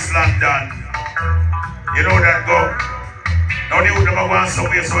friend in East London. You know that go. Now the youth never want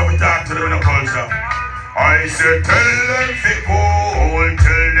somewhere, so we talk to them in the culture. I said tell them to cool,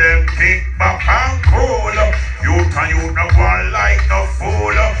 tell them kick back and cool. Youth and youth no one like no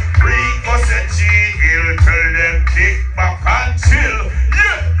fool. Rico said G-Hill, tell them kick back and chill.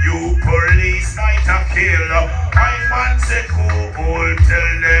 Yeah, you police night a kill. My man said cool, tell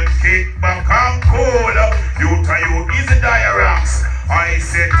them kick back and cool. Youth and youth is the diarrhea. I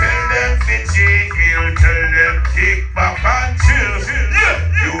said say tell them to chill, tell them kick back and chill.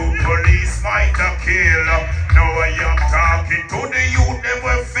 You police might have kill. Now I am talking to the youth, them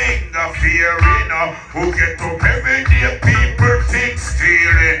with finger fearing. Who get up every day, people think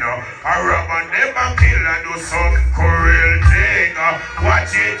stealing. I rob and them a kill and do some cruel thing.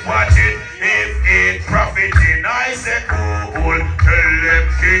 Watch it, if it profiting. I say cool, tell them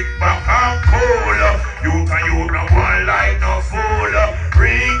kick back and cool. Youth and you no one like no fool.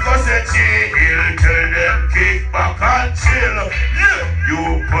 Rico say chill, tell them kick back and chill.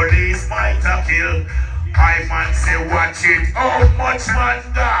 You police might have kill. I man say watch it, how much man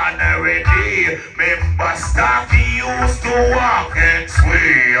gone already? Remember Starkey used to walk and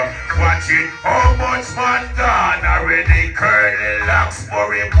sway. Watch it, how much man gone already? Curly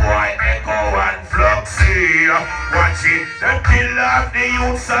Locksbury boy, Echo and Fluxy. Watch it, the kill of the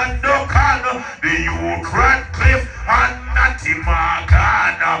youths and Duncan, the youth Radcliffe and Natty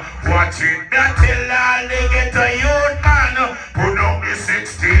Morgan. Watch it, that till all they get a youth man. Put on the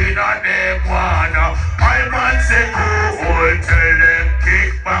 16 on them one. I man say cool, tell them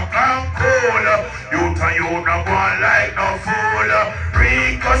kick back and cool. You and you no one like no fool.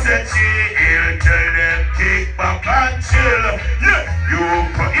 Rico say chill, tell them kick back and chill.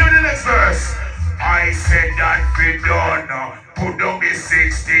 You the next verse. I said that we done. Put down the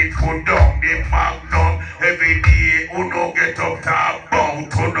 16, put down the Magnum. Every day, who no get up, talk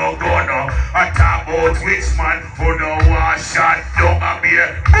about, who no gonna. I talk about which man, who no want shot down a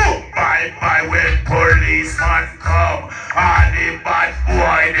beer. Boom, bye, when policeman come. All the bad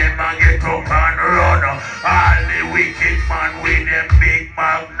boy, them a get up and run. All the wicked man with them big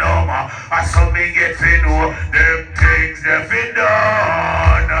Magnum. I saw me get to know them things they been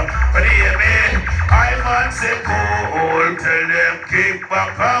done. But hear me, I man say cool, tell them kick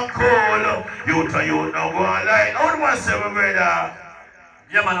back and cool. You no go on like. I would want to say my brother.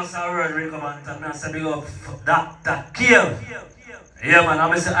 Yeah man, I saw a word Rico Banton. I say big up Dr. Kill. Yeah man,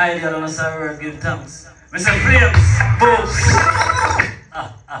 I say idea and I say a word give thanks. I say flames, books.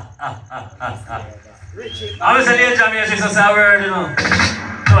 Richie. I say the Jamaica just say a word, you know.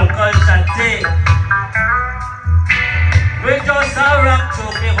 Don't culture take. We just a rock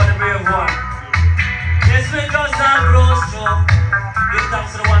choke here for the brave one. Yes, we just a rose choke. Give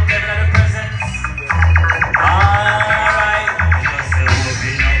thanks to the one living in the presence. Alright. We just say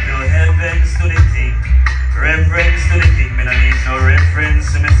open up your heavens to the thing. Reference to the king. Me no need no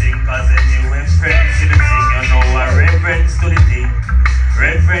reference to me sing. Cause any reference to the thing, you know a reference to the thing.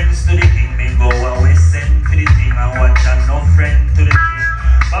 Reference to the king. Me go away send to the thing. And watch a no friend to the king.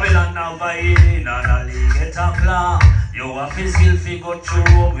 Babylon now by in and a league get a claw. You have to skill figure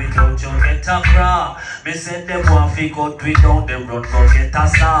through without you get a crack. Me said them want to go without them run go get a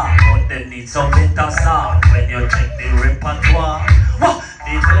star. But them need some better star when you check the repertoire. What?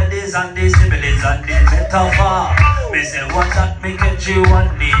 The melodies and the similes and the metaphor. Me say what that me get you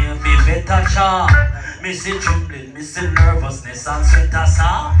one day me better char. Me see trembling, me see nervousness and sweat as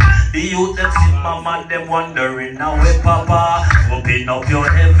the youth them see mama them wondering now where papa. Open up your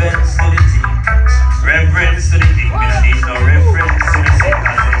heavens to the team. Reference to the king, me no need no reference to the thing.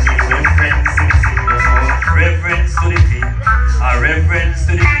 Cause I need reference to the thing, you know. Reference to the king, a reference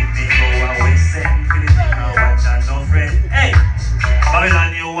to the king. Me go away send to the thing, now watch and no friend. Hey,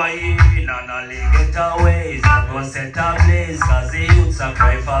 Babylon you are in and only get away. I go set a place, cause the youths a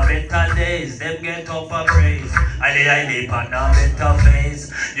cry for better days. Them get up a praise, I lay on a better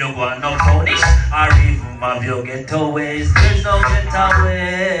face. You go no punish, or even have your getaways. There's no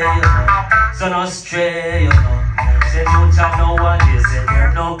getaway, you know. So no stray, you know. Say youths have no one, they say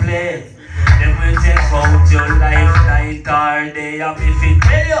they're no play. Them will take out your life night or day. And if it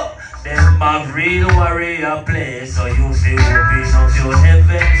tell you, them have real warrior play. So you feel open up your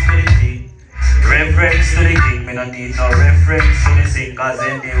heavens to the king. Reference to the king, me no need no reference to the sing. Cause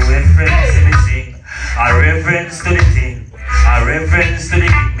any reference to the sing, a reference to the king. A reference to the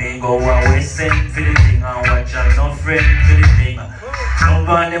king, me go away send for the thing. And watch out no friend to the thing. No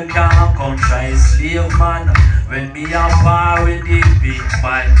one them can't come try slave man. When me a par with the big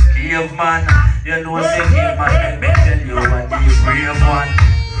man Caveman, you know say Caveman, let me tell you what the brave one.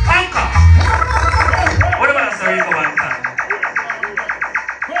 Anchor! What about the Rico Banton?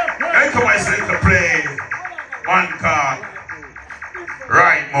 Here come my to play one car,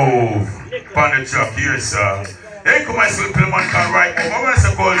 right move, on the truck here sir. Here come my play one car, right move. What was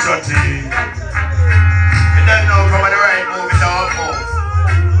the goal shot to you? You don't know from the right move, it's all move.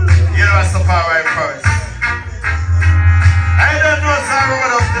 You know what's the power right first. I don't know, sir,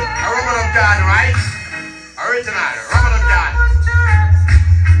 RubADub God, right? Original, RubADub God.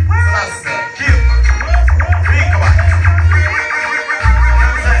 So that's the Kill. Rico.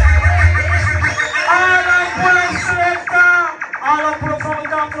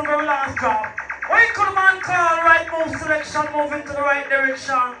 talk to the very last drop. What could a man call right move selection, moving to the right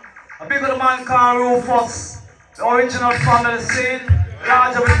direction? A big old man called Rufus, the original family scene,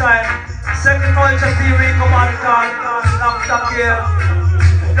 large of the time. Second culture TV, Rico, Banton, knocked here.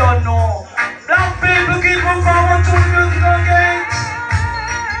 You don't know. Black people keep on forward to the musical gates.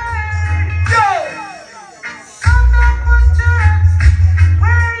 Yo!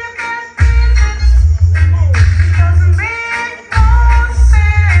 Where you get beaches, it doesn't make no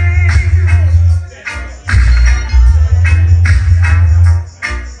sense.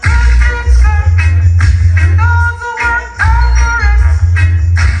 Those who work over it,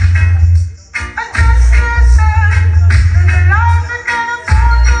 adjust yourself, and the life you can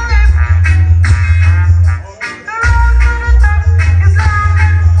afford to live. The road to the top is long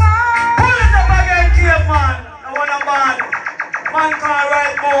and wide. Pull it up again, Caveman. I want a man. Man can't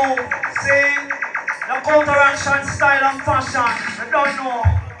right move. See? The counteraction style and fashion. You don't know.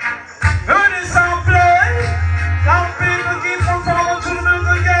 Hear this sound play? Some people keep on forward to the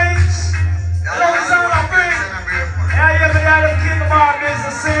musical gates. Love sound of bring. Yeah, you can have to keep the bar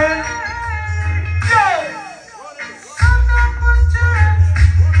business in. Yo!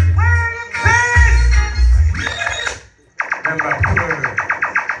 Remember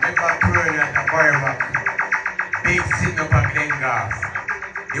Pearl at the barber. Big sitting up at Glengarth.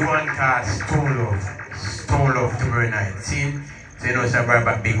 The one called Stole Love tomorrow night. See? So you know it's a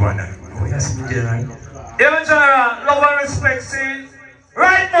barber big one. Oh, yes, in general. Even general, love and respect, see?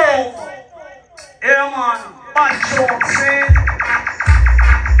 Right move! Yeah, man. Bad joke, see?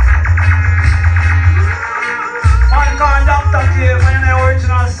 Man can't Dr. Caveman, the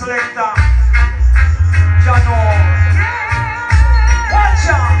original selector. Jano. Watch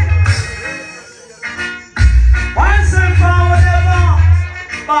out! Once and forward ever,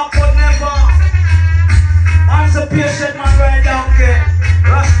 backward never. Man's a patient man right donkey.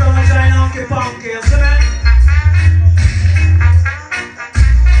 Rasta man giant donkey punky, you see me?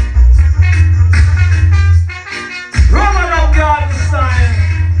 RubADub garden style.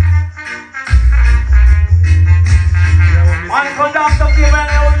 Man conductor Caveman,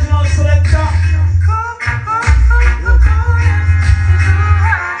 the original selector.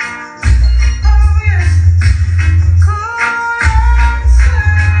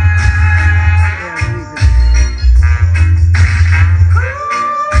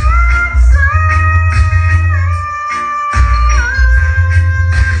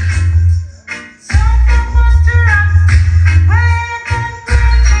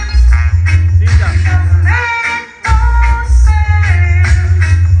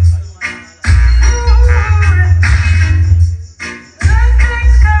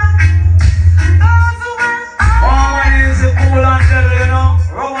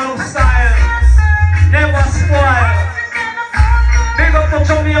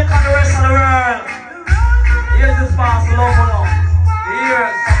 Jamaica and the rest of the world. Here's this past love, you know. The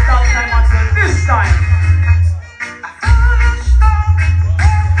years from that time until this time.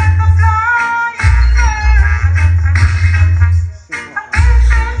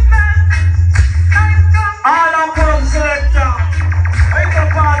 All our club selector. Make a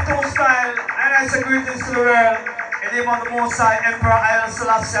part 2 style. And I say greetings to the world. In the name of the Most High Emperor Haile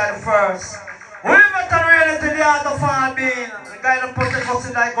Selassie I the First. We live at the reality, the art of our being. The guy that protects us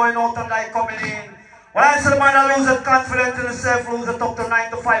in like going out and like coming in. When I say the man that loses confidence in himself, loses up to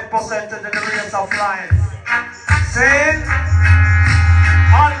 95% in the race of life. See?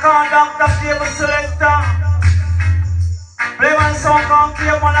 On conduct of cable selector. Play my song on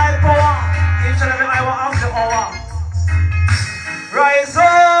Caveman high power. Each and every hour after hour. Rise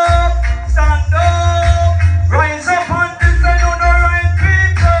up, stand up, rise up and defend on the right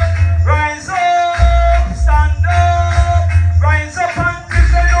people. Rise up, stand up, rise up and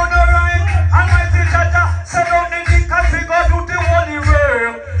defend on the right. And my teacher said on the dick and figure do the holy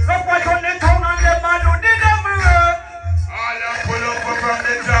work. Look what on the town and the man do the devil work. All that pull up from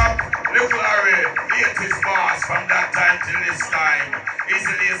the top. Look Larry, latest boss from that time till this time.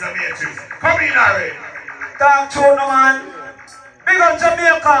 Easily as a matrix. Come in Larry. Talk to no man. Big up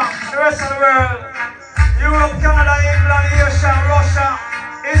Jamaica, the rest of the world. Europe, Canada, England, Asia, Russia,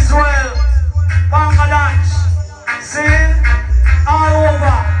 Israel, Bangladesh. See? All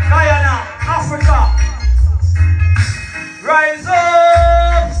over. Guyana, Africa. Rise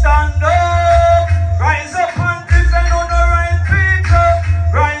up, stand up. Rise up and defend on the right people.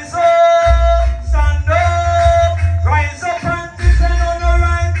 Rise up, stand up. Rise up and defend on the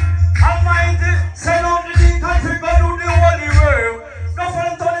right. Almighty, send on the dick and figure do the holy work. No for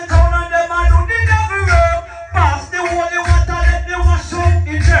them turn it down and them man do the devil work. Pass the holy water, let the wash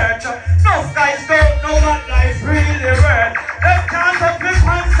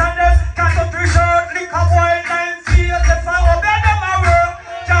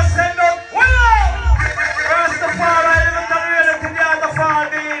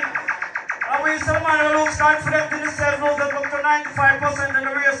this is a man who looks confident in himself, knows that up to 95% in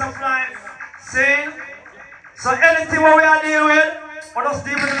the race of life. See? So anything what we are dealing with, we just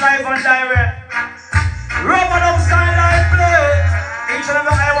deal with the life and direct. RubADub style live play. Each and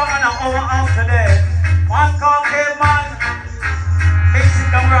every hour and an hour after that. One called Caveman. Mix it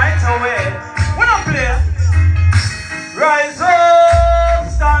down right away. We don't play. Rise up,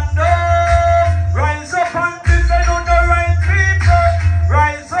 stand up. Rise up and defend on the right people.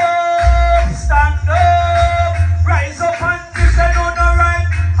 Rise up, stand up. Rise up and defend on the right.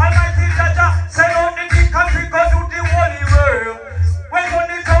 Almighty Jaja, send out the king country, go do the holy work. When on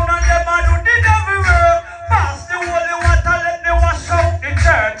the town and them a do the devil work. Pass the holy water, let the wash out the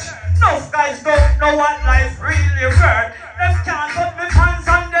church. Enough guys don't know what life really worth. Them can't touch me pants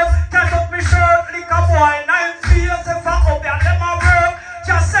and them can't touch me shirt. Lick a boy, 9 fears if I up there, them a work.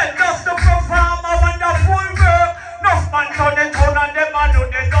 Just send us to perform a wonderful work. Enough man turn the town and them a do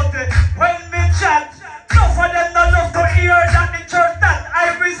the dirty. When me chat, enough of them no love to hear that the church that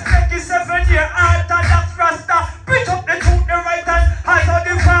I respect is 7-year Orthodox Rasta. Preach up the truth, the right and heart of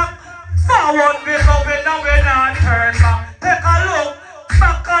the fact. Forward we going and we not turn back. Take a look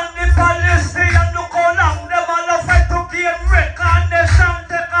back on the Palestinian. Look how long them all have fight to gain recognition.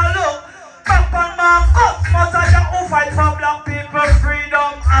 Take a look back on my cuts. Most of them who fight for black people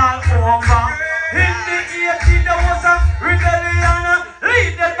freedom all over. In the 80s there was a rebellion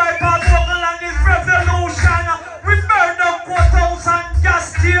led by Paul Vogel and his revolution. We burned up courthouse and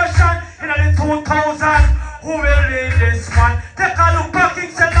gas station. In the 2000, who will lead this one? Take a look back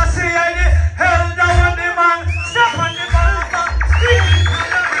Kingston and see the hell down the man. Step on the ball.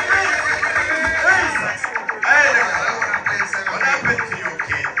 What happened to you,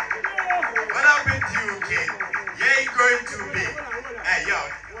 kid? What happened to you, kid? You ain't going too big. Hey, yo.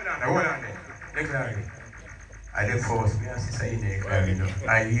 Hold on there. Declare. I did force me, I say declare, you know.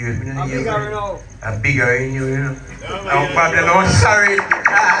 I use me, I'm bigger in you, you know. No problem, no, sorry.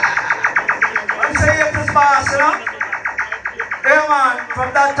 I'm saying this boss, you know? Yeah, man, from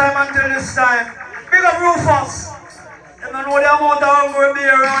that time until this time, big up Rufus. You don't know the amount of hunger be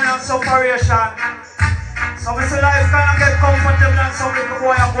around and separation. So we see life kind of get comfortable and some little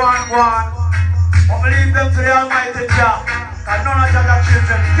boy are go on. But we leave them to the Almighty Jah. Because none of Jah's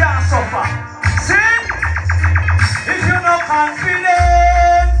children can't suffer. See? If you're not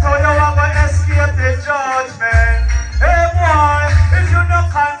confident, so you are going to escape the judgment. Hey boy, if you're not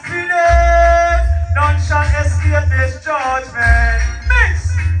confident, none shall escape this judgment.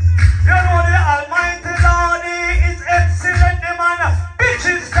 Mix! You know the Almighty Lord is excellent, the man.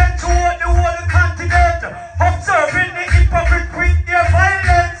 Bitches tend toward the whole continent, observing the hypocrite with their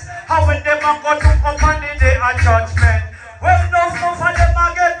violence. How when them a go to up on the day of judgment. Well, no for them a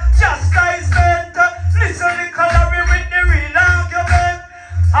get chastisement. Listen the calorie with the real argument.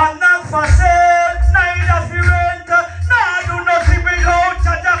 I'm not for sale, neither for rent. Nah, do nothing without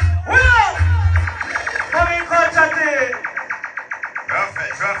Jaja. Well, come in, culture day. Drop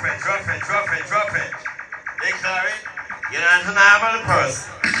it. Declare it. You're not a normal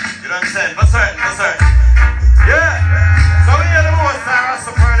person. You don't understand? For certain. Yeah. So we hear the most I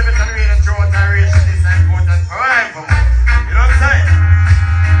support a bit of real and true narration is important for more. You know what I'm saying?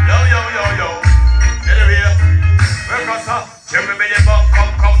 Yo. Get it real. Work us up. Jimmy me the bunk,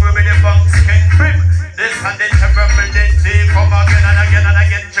 come with me the bunk, skin brim. This and the Jimmy the tea, come again and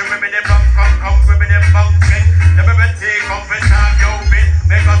again. Jimmy me the bunk, come with me the bunk, skin. Jimmy the tea, come with time, yo, me.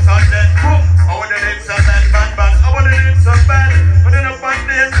 Make us on that boom. I want the lips of that bad. I want the lips of bad. But in a bad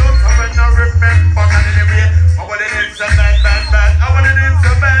day, so I will not remember. I want the lips of bad. I want the lips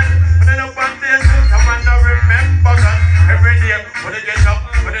of bad. But in a bad day, so I will not remember. Every day, when they get up,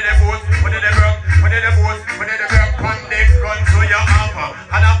 when they boat, when they work, when they boat, when they work, on the gun to your armor.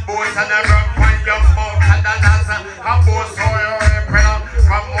 And a boat and a work on your mouth. And a dance, a boat so your repel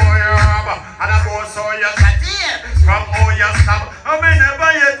from all your rubber. And a boat so your satir from all your stab. I may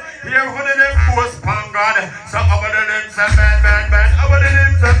never yet hear one of them boats pan God. So I want the lips of bad. I want the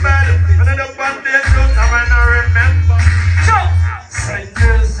lips of bad. But in the bad day, so I will not remember. Send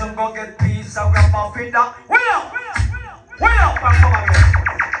girls and go get peace and grab my feet up. Wheel up and come again.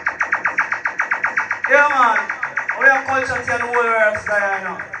 Yeah man, we have culture to the whole world today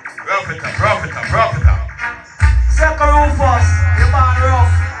now. Rough it up. Second Rufus, you born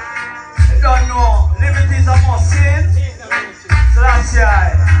rough. You don't know, liberty is a must, see? So that's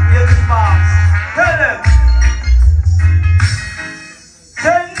why, hear this box. Tell them.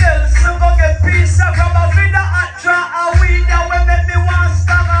 Send girls and go get peace and grab my feet up and draw a weed that will make me want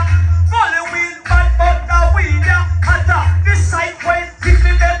stagger. Molly weed, bad but the weed hotter. This side way, give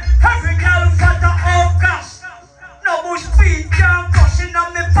me them. Every girl fatter, oh gosh. No bush feet can't crush in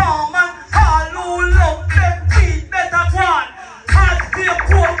on me palm and all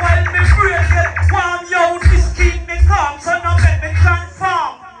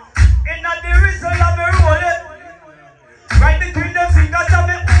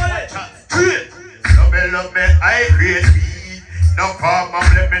No farmer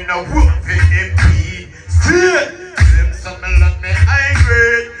let me no work for MP. Straight. Them some love me high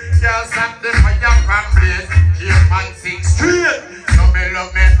grade. Can't stop the fire from blaze. Caveman sing straight. No me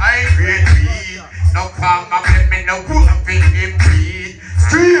love me high grade weed. No farmer let me no work for MP.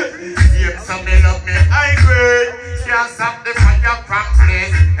 Straight. Them some love me high grade. Can't stop the fire from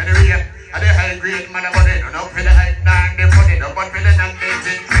blaze. Anyway, at the high grade man about it. No for the high down the money. No but for the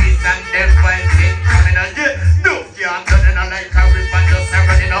non-dating trees and them fighting. Coming on yeah. No can't turn it on like a Ripon just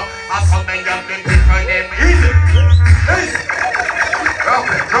running up. I saw me young the people them easy. Easy. Drop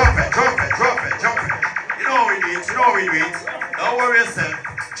it, drop it, drop it, drop it, drop it. You know we do it, you know we do it. Don't worry yourself.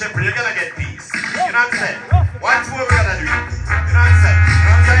 Chipper, you're gonna get peace. You know what I'm saying? What's what we're gonna do? You know what I'm saying? You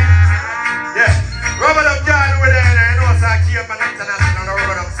know what I'm saying? Yeah. RubADub can't do it there. You know what's our Caveman International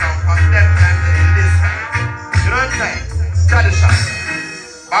RubADub song from them time to this time. You know what I'm saying? Tradition.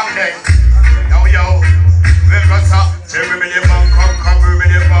 Bang day. Yo yo. We're gonna stop. Cherry me the bang, come me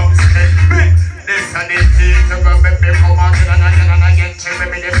the bang. Stick big. This and this thing to go make me come out and again. Cherry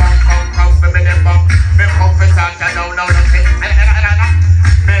me the bang, come me the bang. Me come for talk and down the thing.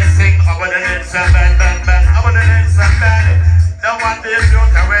 Me sing over the next and bang, bang, bang. Over the next and bang. Don't want this you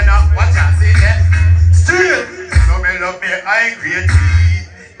to win up. Watch out, see that? Straight. So me love me high grade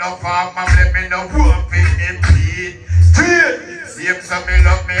weed. No farmer let me no work in MP. Straight. Same so me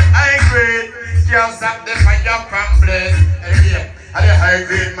love me high grade. Can't stop the fire from blaze. And here, at the high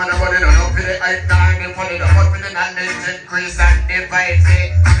grade man, about it, no for the high down, they follow the hot with the knowledge increase and divide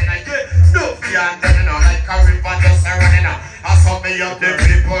it. I mean, I get no fear and then, you know, like a Ripon just running out. I saw me up the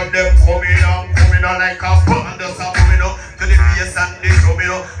people, them coming on like a band, just a coming up to the face and the drum,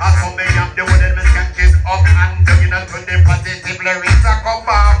 you know. I saw me up the one that me can kiss up and down, you know, to the positive lyrics. I come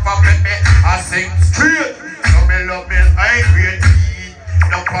off and make me, I sing straight. So me love me high grade.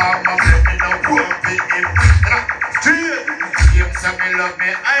 No farmer let me no work for him. Straight. Him say me love me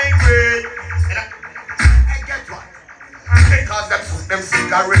high grade. I get what? Because them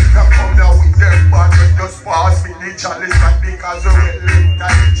cigarettes that come down with them but they just pass me the chalice. Not because of the lint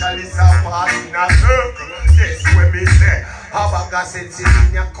and the chalice are passing a circle. Yes, when me say have a gas and see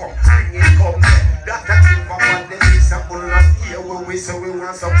in your cup, bring it come there. That thing for what they miss and pull up here where we say we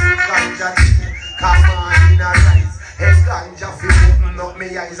want some good ganja tea. Come on in a rice. Hey, ganja fi open up my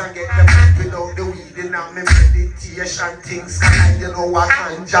eyes and get them without the weed in my meditation things. Cause you know what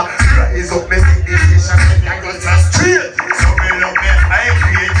ganja rise up my meditation and I got a straight. So me love me high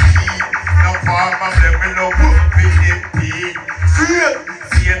grade weed. No farmer let me no work with MP. Straight.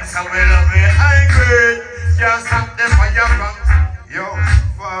 Same so me love me high grade. Can't stop the fire from. Yo,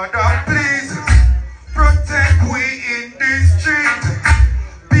 Father please protect we in this street.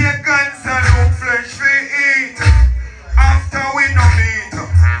 Pagans and no flesh we eat. After we no meet,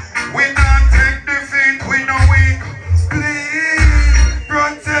 we not take defeat, we no weak. Please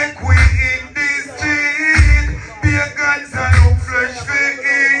protect we in this street. Pagans and no flesh we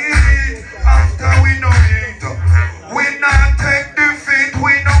eat. After we no meet, we not take defeat,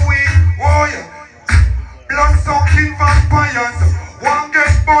 we no weak. Oh yeah. Blood sucking vampires. One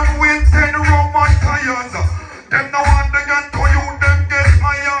get born with 10 Roman tires. Them no want to get to you, them get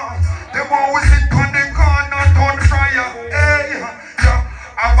higher. Them always sit on the corner, turn fire. Hey, yeah,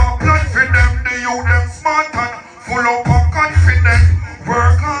 I'm a plan for them. The youth them smart and full up of confidence.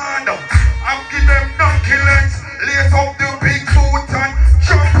 Work hard, I'm give them donkey legs. Lace up the big boot and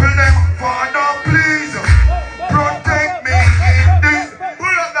trample them. Father, please protect me in this.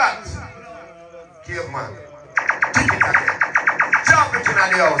 Pull up that. Caveman, kick it again. Jump it in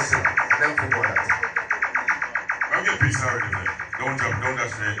the house. Them for more that. I'll get peace already, man. Don't jump, don't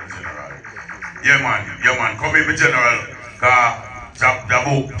just say in general. Yeah man, come in the general.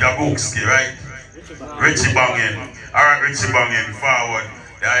 Busky, right? Richie banging. Alright, Richie banging, forward.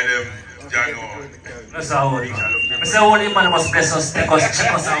 Yeah, them, Jano. That's how it is. I say, only man must bless us, take us,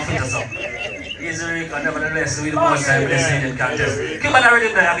 check us and fit us up. He's Rico, nevertheless, we the most time blessing in contest. Keep on the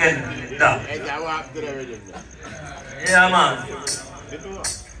rhythm there again. Da. Yeah, man.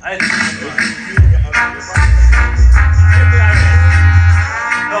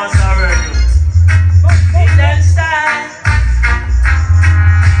 Don't start in that style.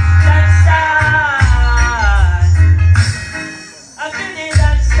 I feel in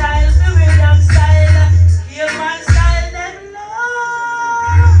that style, the rhythm style. Your man style, then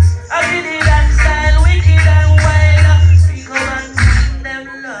love. I feel in that style, wicked and wild. Speak up and sing them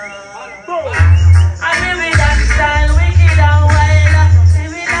love. I feel in that style, wicked and wild.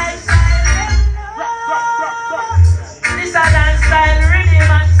 Feel in that style, them love. This a dance style, rhythm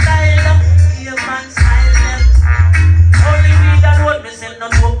and style. Your man style, them.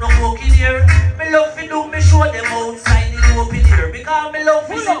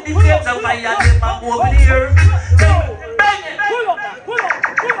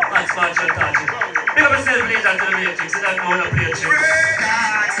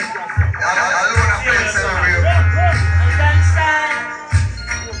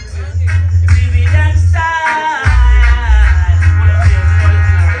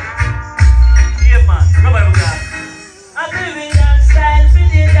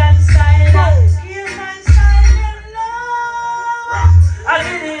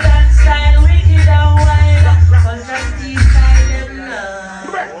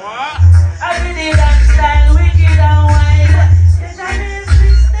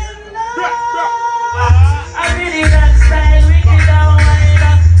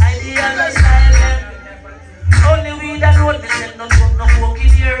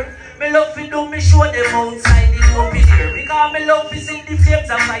 keep the flames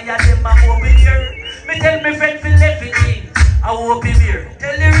of fire, them a open here. Me tell me friend feel everything, I open here.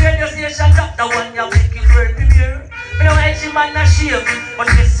 Tell the radio station drop the one you make it world premiere. Me know why she man a shame, but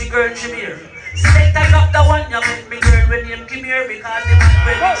this the girl she here. Select I drop the one you make me girl when him come here. Because the man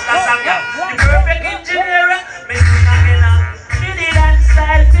will mix the song, yeah. The perfect engineer, me do not get now. Feel the dance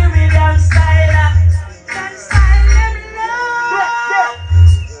style, feel the dance style. Dance style, let me know.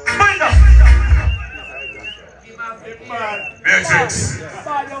 Bring up. Matrix.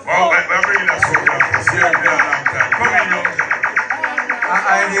 Well, we're bringing us over now. See you in a long time. Come in,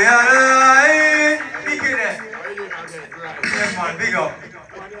 young. Big in there. Yeah, man, big up.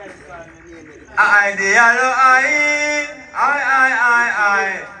 Ideal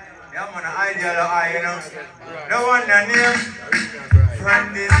yeah, man, ideal you know. The one that name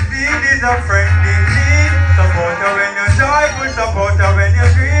friend indeed is a friend indeed. Supporter when you're joyful, supporter when you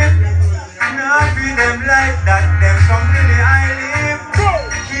grieve. Not be them like that, them company I live.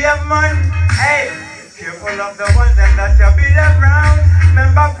 Caveman, hey, careful of the ones them that you build around.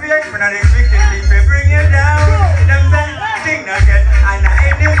 Remember fear, when I quick if they bring you down. Them say, thing not get, and I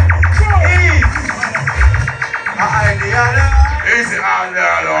hate them. Easy all the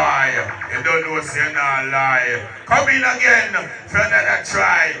lie. You don't know say not lie. Come in again for another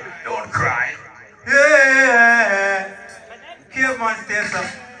try. Don't cry. Yeah. Caveman stays up.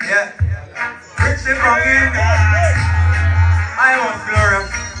 Yeah. Richie come in. I want Flora.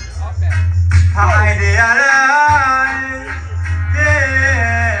 Ideal lie.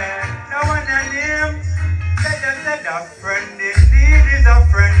 Yeah. No one name. Said a friend indeed is a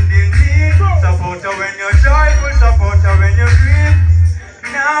friend indeed. Supporter when you're joyful, supporter when you grieve.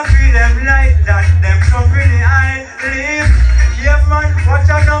 Now feel them like that, them company I live. Caveman, watch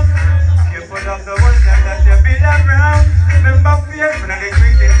out now. Careful of the ones that you build around. Remember fear, when they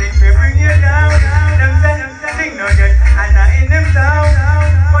quick they think they bring you down. Them thing no get, and I in them town.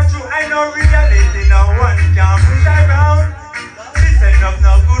 But you I know reality, no one can push around. Listen up,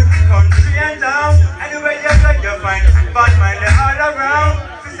 no good country and town. Anyway you go, you find bad mind they all around.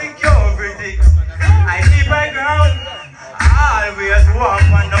 Security, I keep my ground. Always walk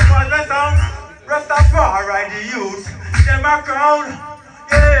on the father sound. Rastafari the youth, them a crown.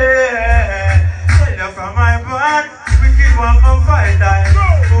 Yeah, tell you from my band, we keep one from fight time.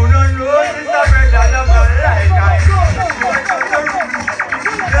 Who don't know this a bread that love not like I.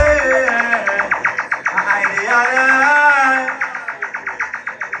 Yeah, I the other.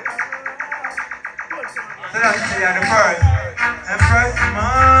 So that's the first. Empress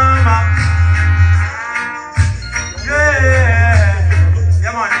Mama. Yeah.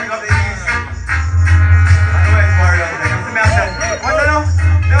 Yeah, man, pick up the East. And the West Warriors. You see me outside. What you know?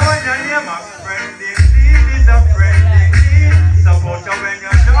 The one your name a friend indeed is a friend indeed. Support you when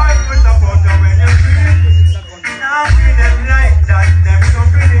you're joyful, support you when you're grief. Now feel them like that, them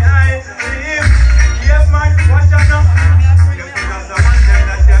company I live. Caveman, what you know? You pick up the ones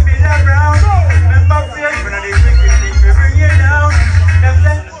that you build around. Remember fear when they quick things we bring you down. Them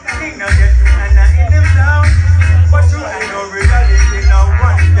say, king no get and I in them down. But you ain't no reality, no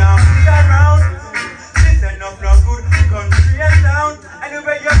one down around. Listen up, no good country and town.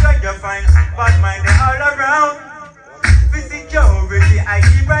 Anyway you go, you find bad mind they all around. For security, I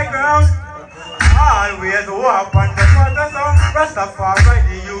keep my ground. Always walk on the father sound. Rastafari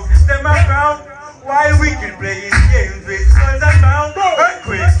the youth, them around. While we can play in games with skulls and bound.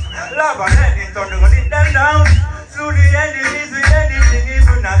 Earthquakes, lava, lightning, thunder, gonna hit them down. Through the enemies with anything,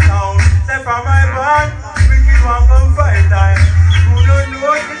 even a sound. Say from my band, we keep one from fight time. Who don't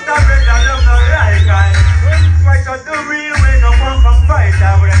know it's a bread that love not like I. Watch out the real way, no one from fight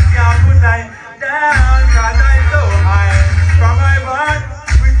time. But I can't put time down, cause I'm so high. From my band,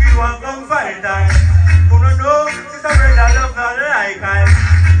 we keep one from fight time. Who don't know it's a bread that love not like I.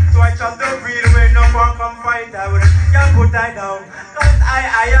 So I trust the real way, no one come fight I would can't put I down. Cause I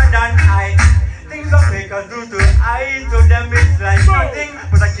higher than I. Things that make us do to I. To them it's like nothing.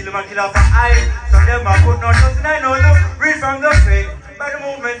 But I kill them and kill off an eye. So them I put no trust in I know to read from the fake. By the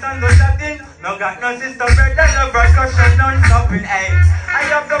movements and the chatting. No got no system better than the percussion non-stopping. Ay. I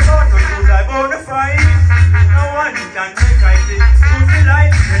have the power to choose I bonafide. No one can make I see. Choose the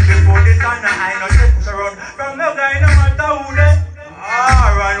light. When before this and I know to push around. From the guy no matter who they.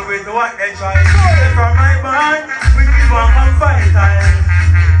 Run with what they try. From my band, we keep one from fight time.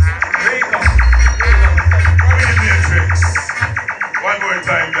 Rico. Matrix. One more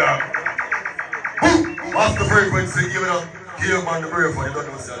time, dog. What's the frequency? Give it up. Give man the brave one. You don't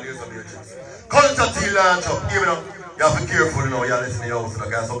know what's the laser matrix. Culture T launch up. Give it up. You have to be careful, you know. You're listening to your house.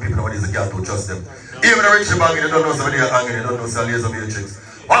 Like, some people nowadays can't trust them. Even the Richie bang, you don't know somebody hanging. You don't know what's the laser matrix.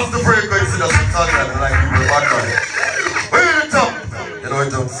 What's the frequency? That's the talk and like people back on. Where the top? swallow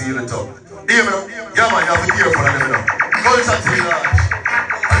it up, seal it up. Hear me now? Yeah man, you have to be careful of them now. Culture too large.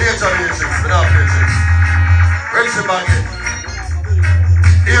 And nature matrix, we don't play tricks. Richie Banton.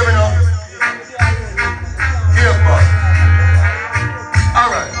 Hear me now? Careful.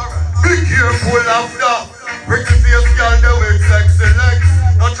 Alright. Be careful of that. Pretty face girl there with sexy legs.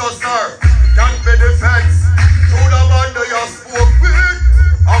 Not just her, can't be the fence. Through the man that you spoke with.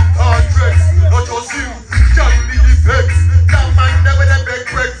 I'm threats, not just you, can't be the fence. That man never the big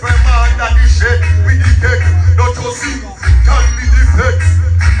break from man that the shit with the cake. Not just you, can't be the fence.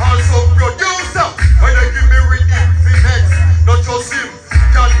 Also producer, when they give me rhythm for next. Not just him,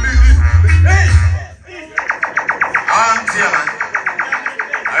 can't be the fence. I'm Jalen.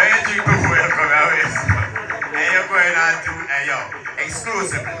 I ain't drink before you come away. And you're going on to, yo,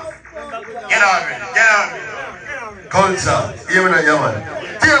 exclusively. Get on me, get on me. Culture, hear me now, yeah man.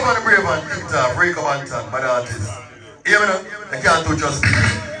 Caveman, the brave man, Int'l, Rico, Banton, bad artist. Hear me now, they can't touch us.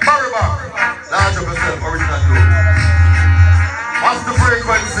 Marry back, large up yourself, original look. What's the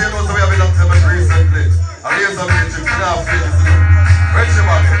frequency, you know, so we have been up to them recently. And here's some matrix, we don't have faith, you know. Richie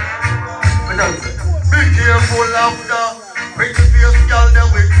Banton. Be careful of the pretty face girl there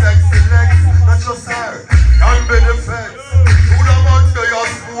with sexy legs. Not just her, can't be the fence. To the man that you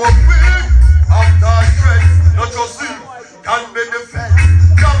smoke with, after stress. Not just him, can't be the fence.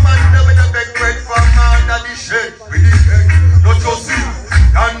 Come and never the big bread from man that the shit with the egg. Not just him,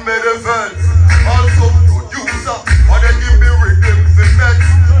 can't be the fence. Also producer, wanna give me rhythm for next.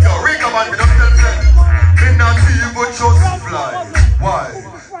 Yo, Rico man, me don't tell them. Me not even just fly. Why?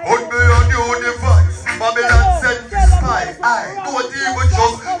 Put me on your device. Babylon sent me spy. I don't even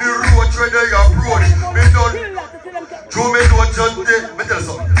just the road where they approach. Me done. Joe me don't just did. Me tell you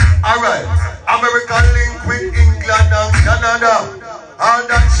something. Alright. American link with England and Canada. And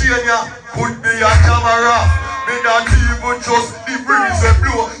that chain ya could be a camera. Me not even just the breeze and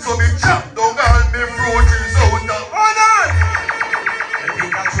blow. So me chop down all me fruit is out of. Hold on! I think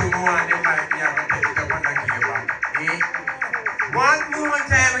that's who one they might be able to take it up on the Caveman. One more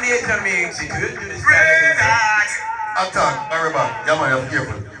time later makes it. We'll do this guy. Attack, marry back. Yeah man, you have to be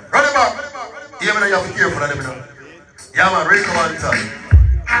careful. Run it back. Yeah man, you have to be careful of them now. Yeah man, Rico Banton.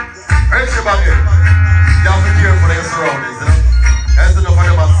 Richie Banton. You have to be careful of your surroundings, you know. There's enough of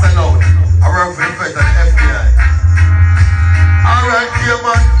them that sell out. I work for the Fed and the FBI. Alright, yeah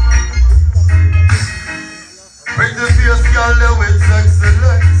man. Pretty face girl there with sexy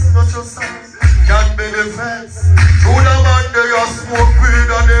legs. Not your size, can't be the fence. Through the man there you smoke weed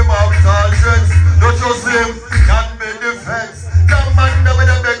and them have tall dreads. Not just him, can't be the fence. That man there with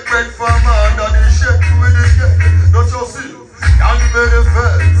a big bread from under the shit with the cake. Not just him, can't be the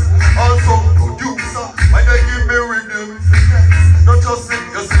fence. Also producer, when they give me rhythm for next. Not just him,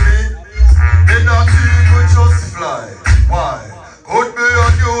 you see me? They not even just fly. Why? Put me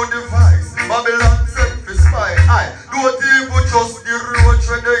on your device. Babylon sent for spy. I don't even just the road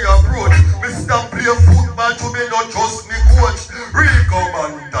when they approach. Mr. Play football to me, not just me coach. Rico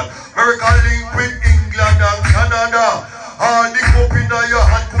Banton. American link with England and Canada. All the cup in your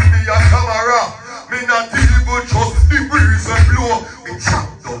hand could be a camera. Me not even just the breeze and blow. Me chop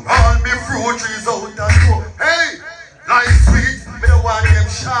down all me fruit trees out and go. Hey, life sweet, me the one them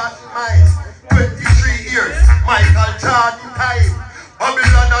short mind. 23 years, Michael Jordan time.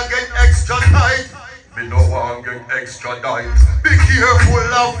 Babylon I get extra tight. Me no want get extra tight. Be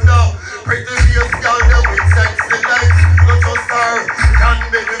careful of now. Pretty face girl there with sexy legs. Not just her, can't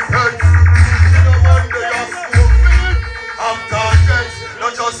be the fence. The man they just smoke weed. After dreads,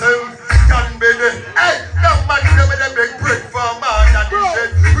 not just him, can't be the. Hey, that man there with a big break from man and the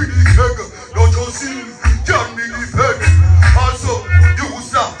shit with the egg. Not just him, can't be the fence. Also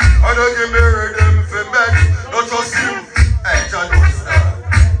producer, and I give me rhythm for men. Not just him. Hey, John Star.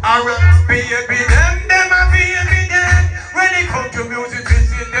 Alright. Baby them a baby them. When it come to music, we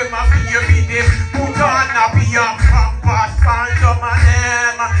see them a baby them. Put on a beer, pass on some of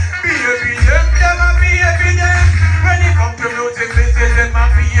them. Baby them a baby them. When it come to music, we see them a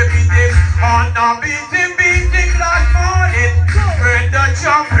baby them. On a busy last morning, when the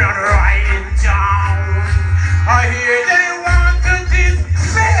champion riding down, I hear they want to this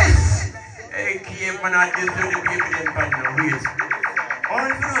face. Hey, Caveman, I just do the baby them from the wait. All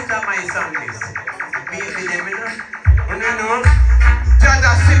you know that my song is baby them, you know? You know?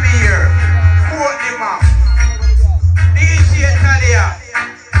 Jada Sibir, quote them up. DJ Talia,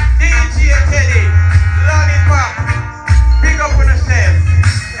 DJ Teddy, Lollipop, big up on yourself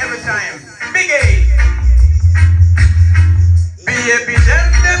every time. Big A. Baby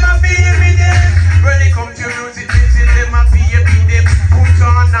them a baby them. When it come to music, this is them a baby them. Put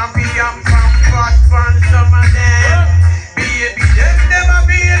on a beer and pass some of them. Baby them a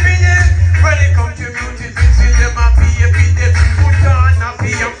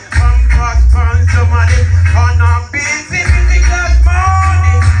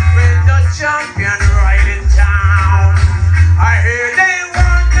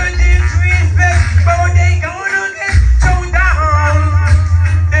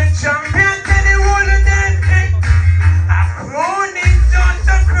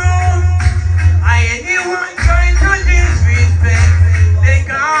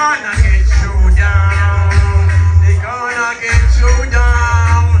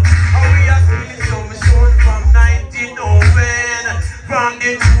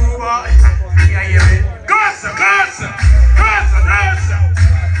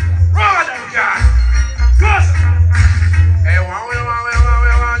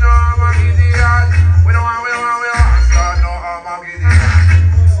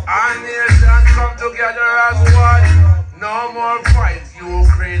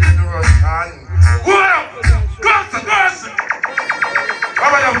Ukraine and Russian. What up? Gossip!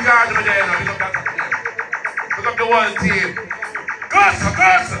 RubADub guard over there now. Pick up the whole team. Gossip!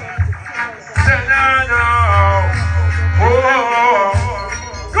 Say no. Oh.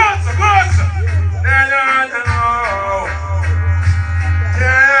 Gossip! No.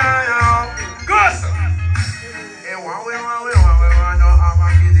 Yeah. Gossip! Hey, we want no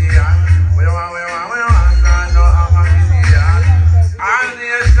Armageddon. We want no Armageddon. All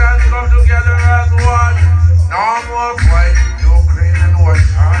nations come together as one. No more fight, Ukraine and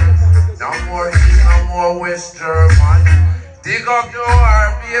Russia. No more East, no more West German. Dig up your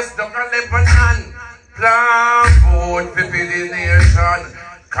armies, down in Lebanon. Plant food for the nation.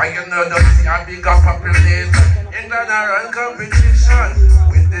 Cause you know that see a bigger population. England run competition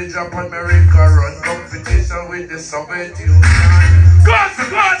with the Japan, America run competition with the Soviet Union.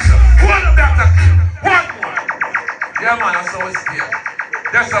 Gossip! One of that king. One. Yeah man, that's how it's here.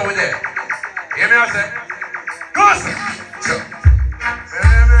 That's how we're there. Hear me I say? Gossip! Sure.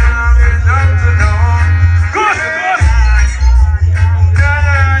 Gossip!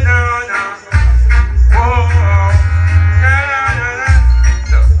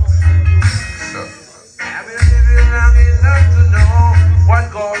 What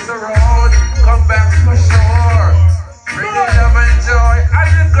goes around, come back for sure. Bring it love and joy as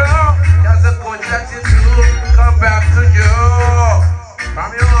you go. Cause the good that you do, come back to you.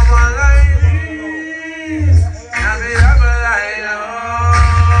 From your mama ladies, and the other line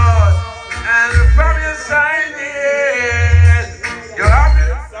out. And from your side, you're happy.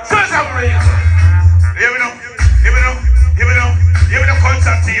 So something. Give me the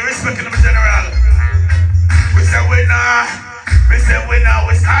culture to you, respecting them general. We say winner,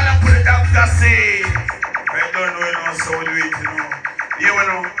 we all up with the doctor say. I don't know, so we do it, you know. You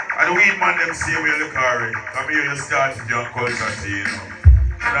know, and the weed man them say we look already. Come here, you start with your culture tea, you know.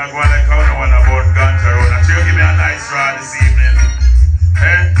 And I go like how no one about ganja run. And you give me a nice ride this evening.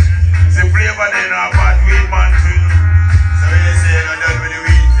 See flavor they know about weed man too, you know. So when you say you're not done with the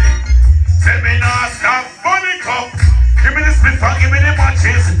weed thing, tell me now stop, burn it up. Give me the split and give me the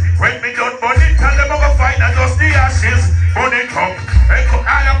matches. When me done burn it, tell them I'm gonna find and just the ashes. Burn it up. Hey, all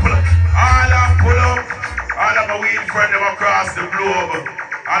I pull up. All of my weed friends them across the globe.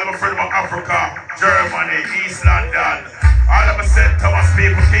 All of my friends from Africa, Germany, East London. All of my St. Thomas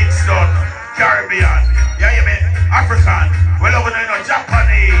people, Kingston, Caribbean. You hear me? African. Well over there, you know,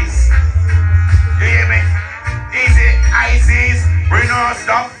 Japanese. You hear me? Easy, Izeez. We don't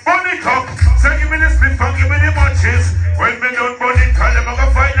stop. Burn it up. So give me the split and give me the matches. When me done burn it, tell them I'm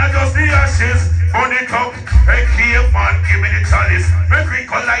gonna find not just the ashes. Burn it up. Hey, Caveman, give me the chalice. Make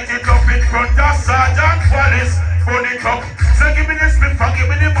Rico light it up in front of Sergeant Wallace. Burn it up. So give me the split and give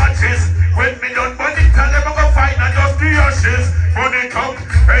me the matches. When me done burn it, tell them I'm gonna find not just the ashes. Burn it up.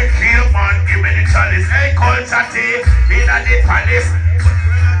 Hey, Caveman, give me the chalice. Hey, culture tea in the palace.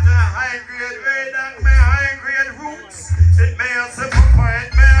 High grade weed and my high grade roots. It may have some papa,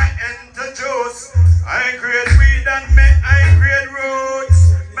 it may I enter juice. High grade weed and me high grade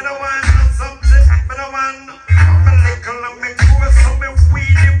roots. Me no want something, me no want. I'm a little of me grow some me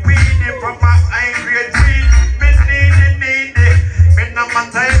weedy from my high grade weed. Me need it. Me no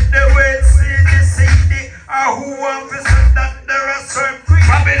matter if the weight CD. Or who want to say that there are certain free.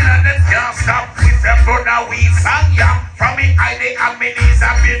 Babylon them can't stop with them brother weed song yeah. From me YehDeh and me knees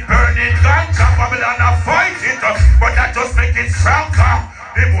have been burning ganja. Babylon a fight it up, but that just make it stronger.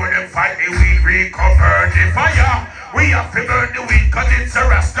 The more them fight the weed, Rico burn the fire. We have to burn the weed cause it's a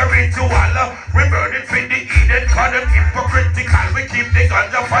Rasta ritual. We burn it with the Eden cause them hypocritical. We keep the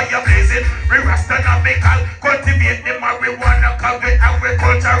ganja fire blazing. We Rastanomical. Cultivate the marijuana cause we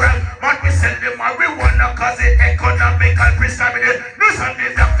agricultural. Man we sell the marijuana cause it's economical. Prescribing it. No send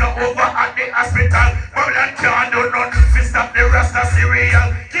the doctor over at the hospital. Babylon can't do nothing to stop the Rasta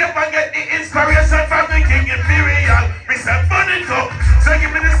cereal. Keep on get the inspiration from the King Imperial. We say burn it up. So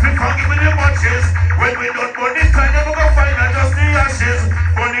give me the split and give me the matches. When we don't burn it, I never go find out just the ashes.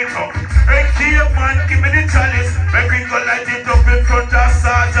 Burn it up. Hey, Caveman, give me the chalice. Make we go light it up in front of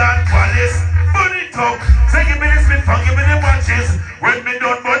Sergeant Wallace. Burn it up. So give me the split and give me the matches. When we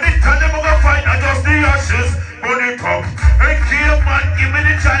don't burn it, I never go find out just the ashes. Burn it up. Hey, Caveman, give me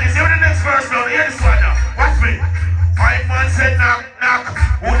the chalice. Hear the next verse now. Hear this one now. Watch me. Five man said knock, knock.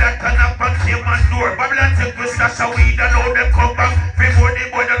 Who that turn up and came on door? Babylon take to stash a weed and now them come back. Before the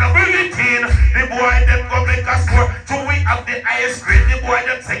boy done a bring it in. The boy them go make a score. So we have the highest grade. The boy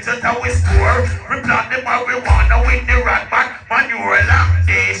them take it and we score. We plant the marijuana with the rat back. Manure long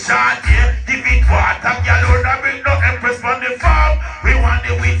day, short day. Give it water. Y'all don't bring no empress from the farm. We want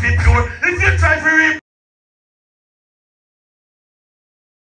the weed